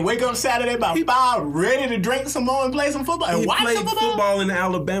 They wake up Saturday about 5, ready to drink some more and play some football and watch some football. He played football in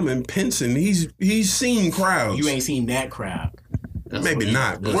Alabama and Pinson. He's seen crowds. You ain't seen that crowd. Maybe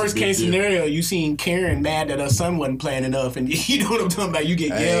not. But worst case scenario, you seen Karen mad that her son wasn't playing enough, and you know what I'm talking about. You get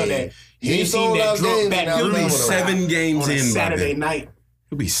yelled at. You ain't seen that drunk Baton Rouge. He'll be 7 games in Saturday night.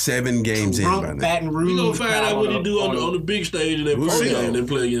 He'll be 7 games in by then. Baton Rouge. We gonna find out what he do on the big stage in that first game they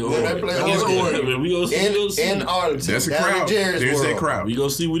play against Oregon. We gonna see in Arlington. That's a crowd. There's that crowd. We gonna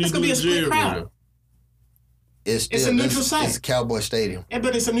see what he do in Jerry. It's a neutral site. It's Cowboy Stadium. Yeah,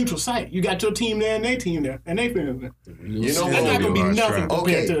 but it's a neutral site. You got your team there and their team there, and they fans there. You know that's not gonna be nothing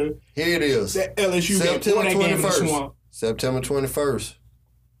compared to here it is. That LSU September 21st. September 21st.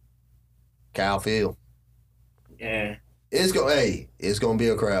 Kyle Field. Yeah. It's gonna be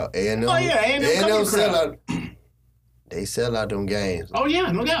a crowd. A&M. Oh yeah, A&M sell out. They sell out them games. Oh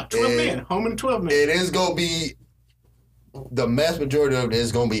yeah, no doubt. 12 men, home in 12 men. It is gonna be the mass majority of it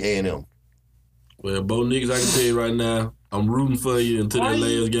is gonna be A&M. Well, Bo Nix, I can tell you right now, I'm rooting for you until that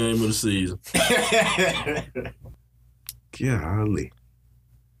last game of the season. Golly.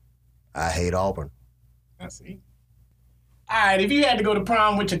 I hate Auburn. I see. All right, if you had to go to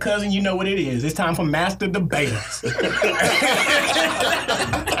prom with your cousin, you know what it is. It's time for Master Debaters.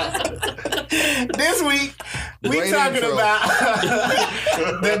 This week, we're talking about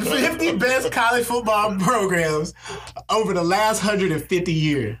the 50 best college football programs over the last 150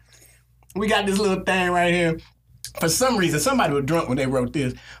 years. We got this little thing right here. For some reason, somebody was drunk when they wrote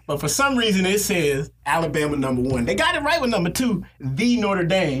this, but for some reason it says Alabama #1. They got it right with #2, the Notre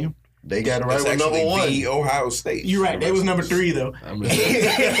Dame. They got it right with #1. The Ohio State. You're right. They was #3 though. I mean,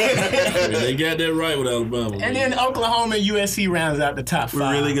 they got that right with Alabama. And then Oklahoma and USC rounds out the top 5.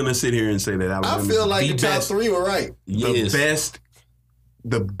 We're really gonna sit here and say that Alabama. I feel like the top 3 were right.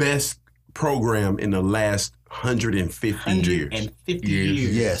 The best program in the last 150 years. 150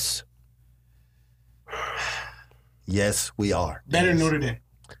 years. Yes. Yes, we are. Better than Notre Dame.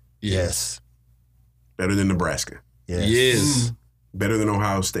 Yes. Better than Nebraska. Yes. Better than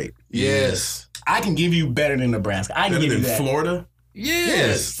Ohio State. Yes. I can give you better than Nebraska. I can give you that. Better than Florida.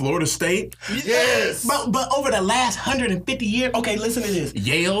 Yes. Florida State. Yes. But over the last 150 years, okay, listen to this.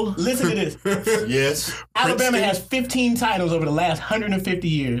 Yale. Listen to this. Yes. Alabama has 15 titles over the last 150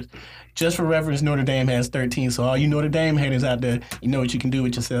 years. Just for reference, Notre Dame has 13. So all you Notre Dame haters out there, you know what you can do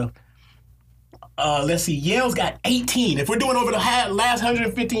with yourself. Let's see. Yale's got 18. If we're doing over the last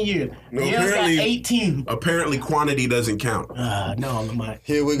 115 years, Yale's got 18. Apparently, quantity doesn't count. No, Lamont.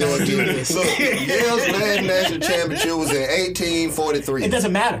 Here we go again. Look, Yale's last national championship was in 1843. It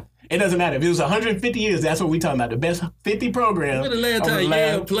doesn't matter. It doesn't matter. If it was 150 years, that's what we're talking about. The best 50 programs. When the last time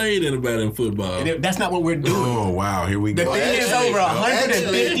Yale played anybody in football? That's not what we're doing. Oh, wow. Here we The go. thing is over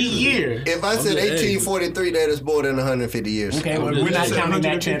 150 years. If I said 1843, that is more than 150 years. Okay, well, we're not counting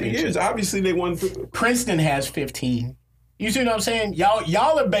that 150 championship. years. Obviously, they won. Princeton has 15. You see what I'm saying?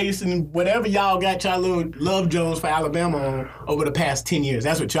 Y'all are basing whatever y'all got y'all little Love Jones for Alabama on over the past 10 years.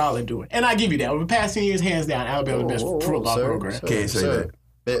 That's what y'all are doing. And I give you that. Over the past 10 years, hands down, Alabama's best football program. Can't say that.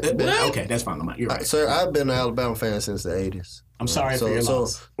 Okay, that's fine, Lamont. You're right. Sir, I've been an Alabama fan since the 80s. I'm sorry for your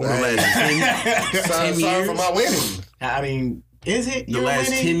loss. Sorry for my winning. I mean, is it The last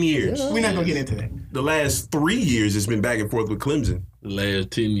winning? 10 years. We're not going to get into that. The last 3 years, it's been back and forth with Clemson. The last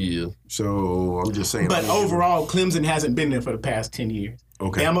 10 years. So I'm just saying. But overall, Clemson hasn't been there for the past 10 years.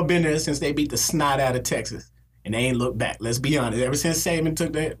 Okay. Bama been there since they beat the snot out of Texas. And they ain't looked back. Let's be honest. Ever since Saban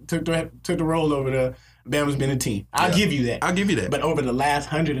took the role over the Bama's been a team. I'll give you that. I'll give you that. But over the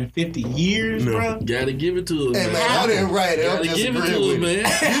last 150 years, bro. Gotta give it to him, Hey, man. man, I didn't write it. I'm Gotta just give it to agreeing him, with you.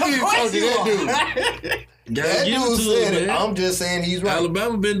 man. You need to talk to that dude. Gotta That give dude it to said him, it. man. I'm just saying he's right.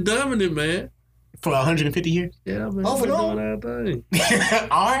 Alabama been dominant, man. For 150 years? Yeah, man. Off and on. Doing our thing.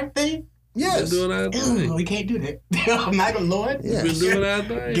 Aren't they? Yes. Been doing our Ooh, thing. we can't do that. Michael Lloyd, Yes. Been doing our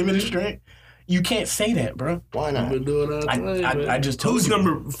thing. give me the strength. You can't say that, bro. Why not? Been doing our thing, man. I just told Who's you.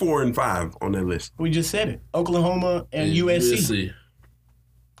 number 4 and 5 on that list? We just said it. Oklahoma and USC.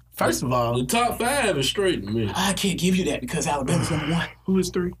 First of all, The top 5 is straight to me. I can't give you that because Alabama's number one. Who is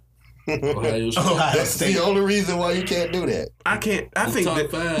 3? Ohio State. Ohio That's State. the only reason why you can't do that. I can't. I think top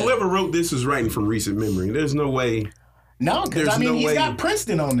that 5. whoever wrote this is writing from recent memory. There's no way. No, because There's no he's way. got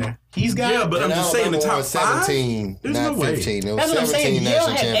Princeton on there. He's got. Yeah, but I'm And just saying the Alabama top won 5. 17, There's not no way. 15. It was That's what I'm 17 saying. Yale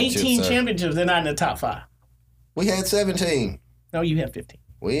national had 18 championships, sir. championships. They're not in the top 5. We had 17. No, you have 15.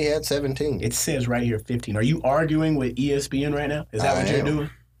 We had 17. It says right here 15. Are you arguing with ESPN right now? Is that what I you're am. doing?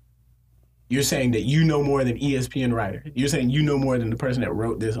 You're saying that you know more than ESPN writer. You're saying you know more than the person that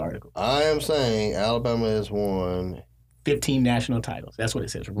wrote this article. I am saying Alabama has won 15 national titles. That's what it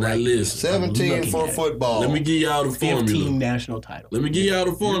says Now right. listen. 17 looking for at it. football. Let me give y'all the 15 formula. national titles. Let me give y'all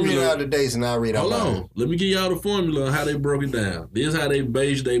the You read formula. out the dates and I read out Hold mine. on. Let me give y'all the formula on how they broke it down. This is how they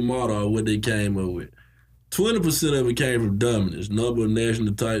based their model on what they came up with. 20% of it came from dominance, number of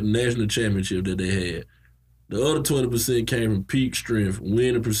national championship that they had. The other 20% came from peak strength,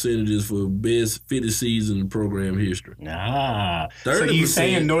 winning percentages for best 50 season in program history. Ah. So you 30%.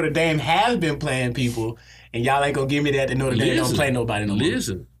 saying Notre Dame has been playing people, and y'all ain't gonna give me that Notre Dame don't play nobody no more.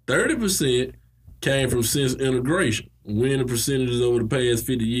 Listen, 30% came from since integration, winning percentages over the past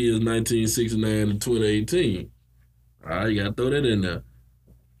 50 years, 1969 to 2018. All right, you gotta throw that in there.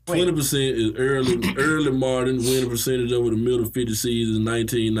 20% is early modern, winning percentage over the middle 50 seasons,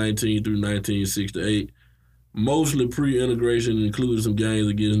 1919 through 1968. Mostly pre-integration, including some games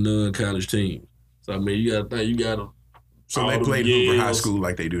against non-college teams. So I mean, you gotta think, you gotta. So they played Hoover High School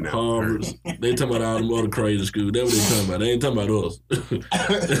like they do now. Harvard. They talking about all them other crazy schools. That's what they talking about. They ain't talking about us.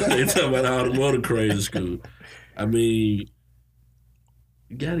 They talking about all them other crazy schools. I mean,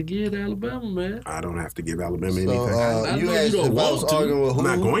 you gotta give Alabama, man. I don't have to give Alabama anything. So I you know asked you don't if I was want to. arguing with who? I'm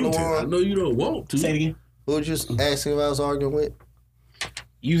not going to. I Lamar? know you don't want to. Say it again. Who was just asking if I was arguing with?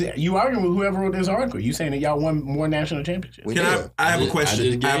 You arguing with whoever wrote this article. You saying that y'all won more national championships. We Can did. I have a I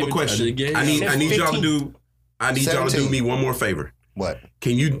question? just I have gave a it- question. I just gave I it. need y'all to do. I need y'all to do 17. me one more favor. What?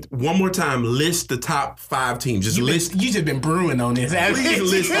 Can you one more time list the top 5 teams? Just list. You just been brewing on this.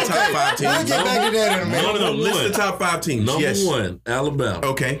 Please list the top 5 We'll teams. get back to that in a minute. No. List the one. top 5 teams. Number Yes. 1, Alabama.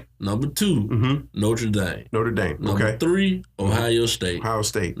 Okay. Number 2, Mhm. Notre Dame. Notre Dame. Number Okay. 3, Ohio State. Ohio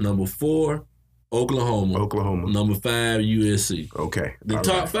State. Number 4, Oklahoma. Oklahoma. Number 5, USC. Okay. The All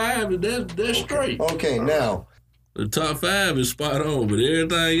top right. 5, that's straight. Okay, now, The top 5 is spot on, but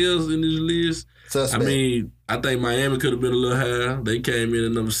everything else in this list, suspect. I mean, I think Miami could have been a little higher. They came in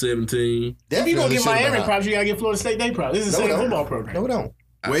at number 17. If you gonna Definitely get should've been Miami high. props, you gotta get Florida State Day props. This is the No, same we don't. football program. No, we don't.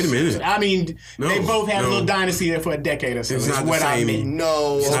 Wait a minute. I mean, No, they both had a no. little dynasty there for a decade or so. It's It's not the what I same. mean.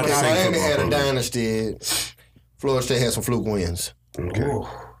 No, It's not the same Miami football had a program. dynasty. Florida State had some fluke wins. Okay.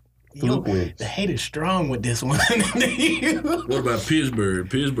 The hate is strong with this one. What about Pittsburgh?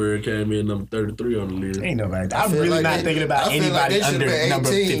 Pittsburgh came in number 33 on the list. Ain't nobody. I'm really not thinking about anybody under number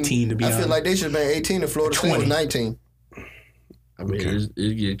 15, to be honest. I feel like they should have been 18 and Florida State was 19. I mean,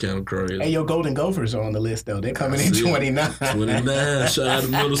 it get kind of crazy. Hey, your Golden Gophers are on the list, though. They're coming in 29. 29. Shout out to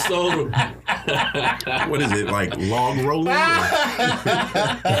Minnesota. What is it, like log rolling?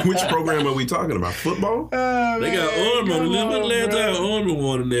 Which program are we talking about? Football? They got Army on the list. When the last time Army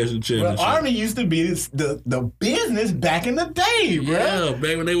won the national championship? Well, Army used to be the business back in the day, bro. Yeah,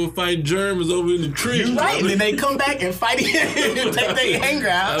 back when they were fighting Germans over in the trench. You're right. And then they come back and fight and take their hanger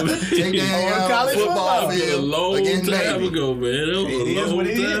out. Take their hanger out college football field. A long time ago, man. It is what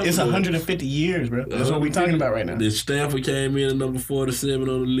it is. It's 150 years, bro. That's what we're talking about right now. Then Stanford came in at number 47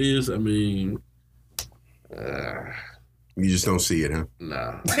 on the list. I mean, you just don't see it, huh?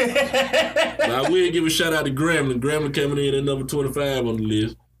 Nah. But I will give a shout out to Grambling. Grambling coming in at number 25 on the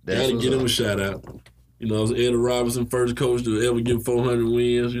list. Gotta give him a shout out. You know, Eddie Robinson, first coach to ever get 400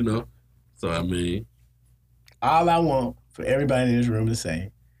 wins, you know. So, I mean. All I want for everybody in this room to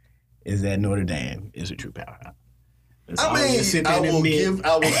say is that Notre Dame is a true powerhouse. I mean, I will give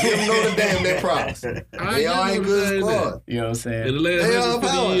Notre Dame their props. They are a good squad. You know what I'm saying? In the last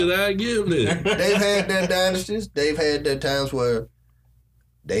 150 years, I give them. They've had their dynasties. They've had their times where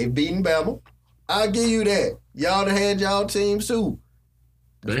they've beaten Bama. I'll give you that. Y'all done had y'all teams too.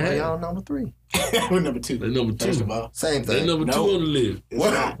 That's why y'all number 3. We're number 2. They're number 2. First of all. Same thing. They're number 2 on the list.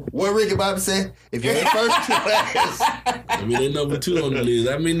 What Ricky Bobby said, if you ain't first class. I mean, they're number 2 on the list.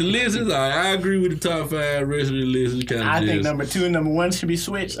 I mean, the list is all right. I agree with the top 5. Rest of the list is kind of I think number 2 and number 1 should be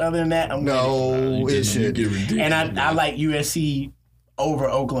switched. Other than that, I'm no, it should. And I like USC over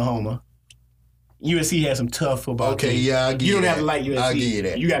Oklahoma. USC has some tough football teams. Yeah, I'll give you don't that. have to like USC. I'll give you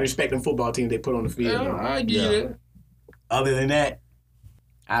that. You got to respect them football team they put on the field. Yeah, I give you that. Other than that,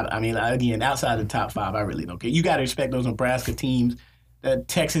 I mean, again, outside the top 5, I really don't care. You got to respect those Nebraska teams, the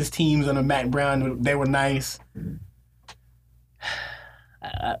Texas teams under Mac Brown. They were nice.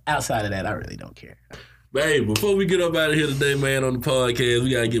 Outside of that, I really don't care. But hey, before we get up out of here today, man, on the podcast, we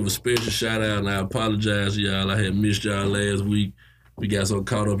got to give a special shout out, and I apologize to y'all. I had missed y'all last week. We got so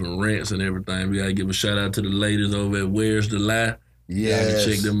caught up in rants and everything. We got to give a shout out to the ladies over at Where's the Lie. Yes. You can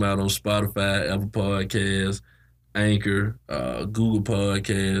check them out on Spotify, Apple Podcasts, Anchor, Google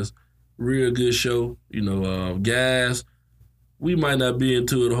Podcasts. Real good show. You know, guys, we might not be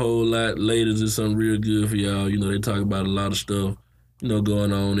into it a whole lot. Ladies is something real good for y'all. You know, they talk about a lot of stuff, you know,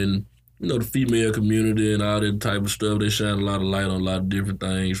 going on in, you know, the female community and all that type of stuff. They shine a lot of light on a lot of different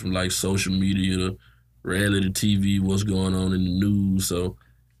things, from like social media to reality TV, what's going on in the news. So,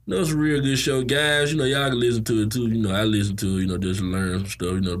 you know, it's a real good show. Guys, you know, y'all can listen to it too. You know, I listen to it, you know, just to learn some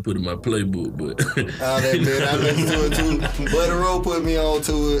stuff, you know, to put in my playbook. But I'll admit, I listen to it too. Buddy Rowe put me on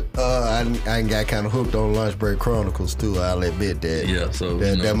to it. I got kind of hooked on Lunch Break Chronicles too. I'll admit that. Yeah, so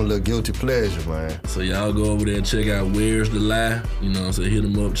that, you know, that's my little guilty pleasure, man. So y'all go over there and check out Where's the Lie. You know what I'm saying? Hit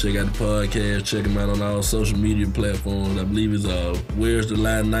them up, check out the podcast, check them out on all social media platforms. I believe it's Where's the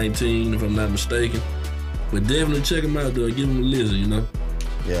Lie 19, if I'm not mistaken. But definitely check them out, though. Give them a listen, you know?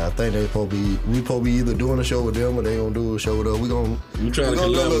 Yeah, I think we supposed to be either doing a show with them or they gonna do a show with us. We trying to do a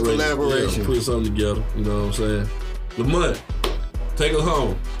little collaboration. Yeah, put something together, you know what I'm saying? Lamont, take us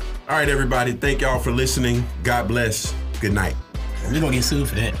home. All right, everybody. Thank y'all for listening. God bless. Good night. We're gonna get sued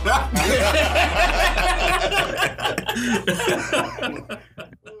for that.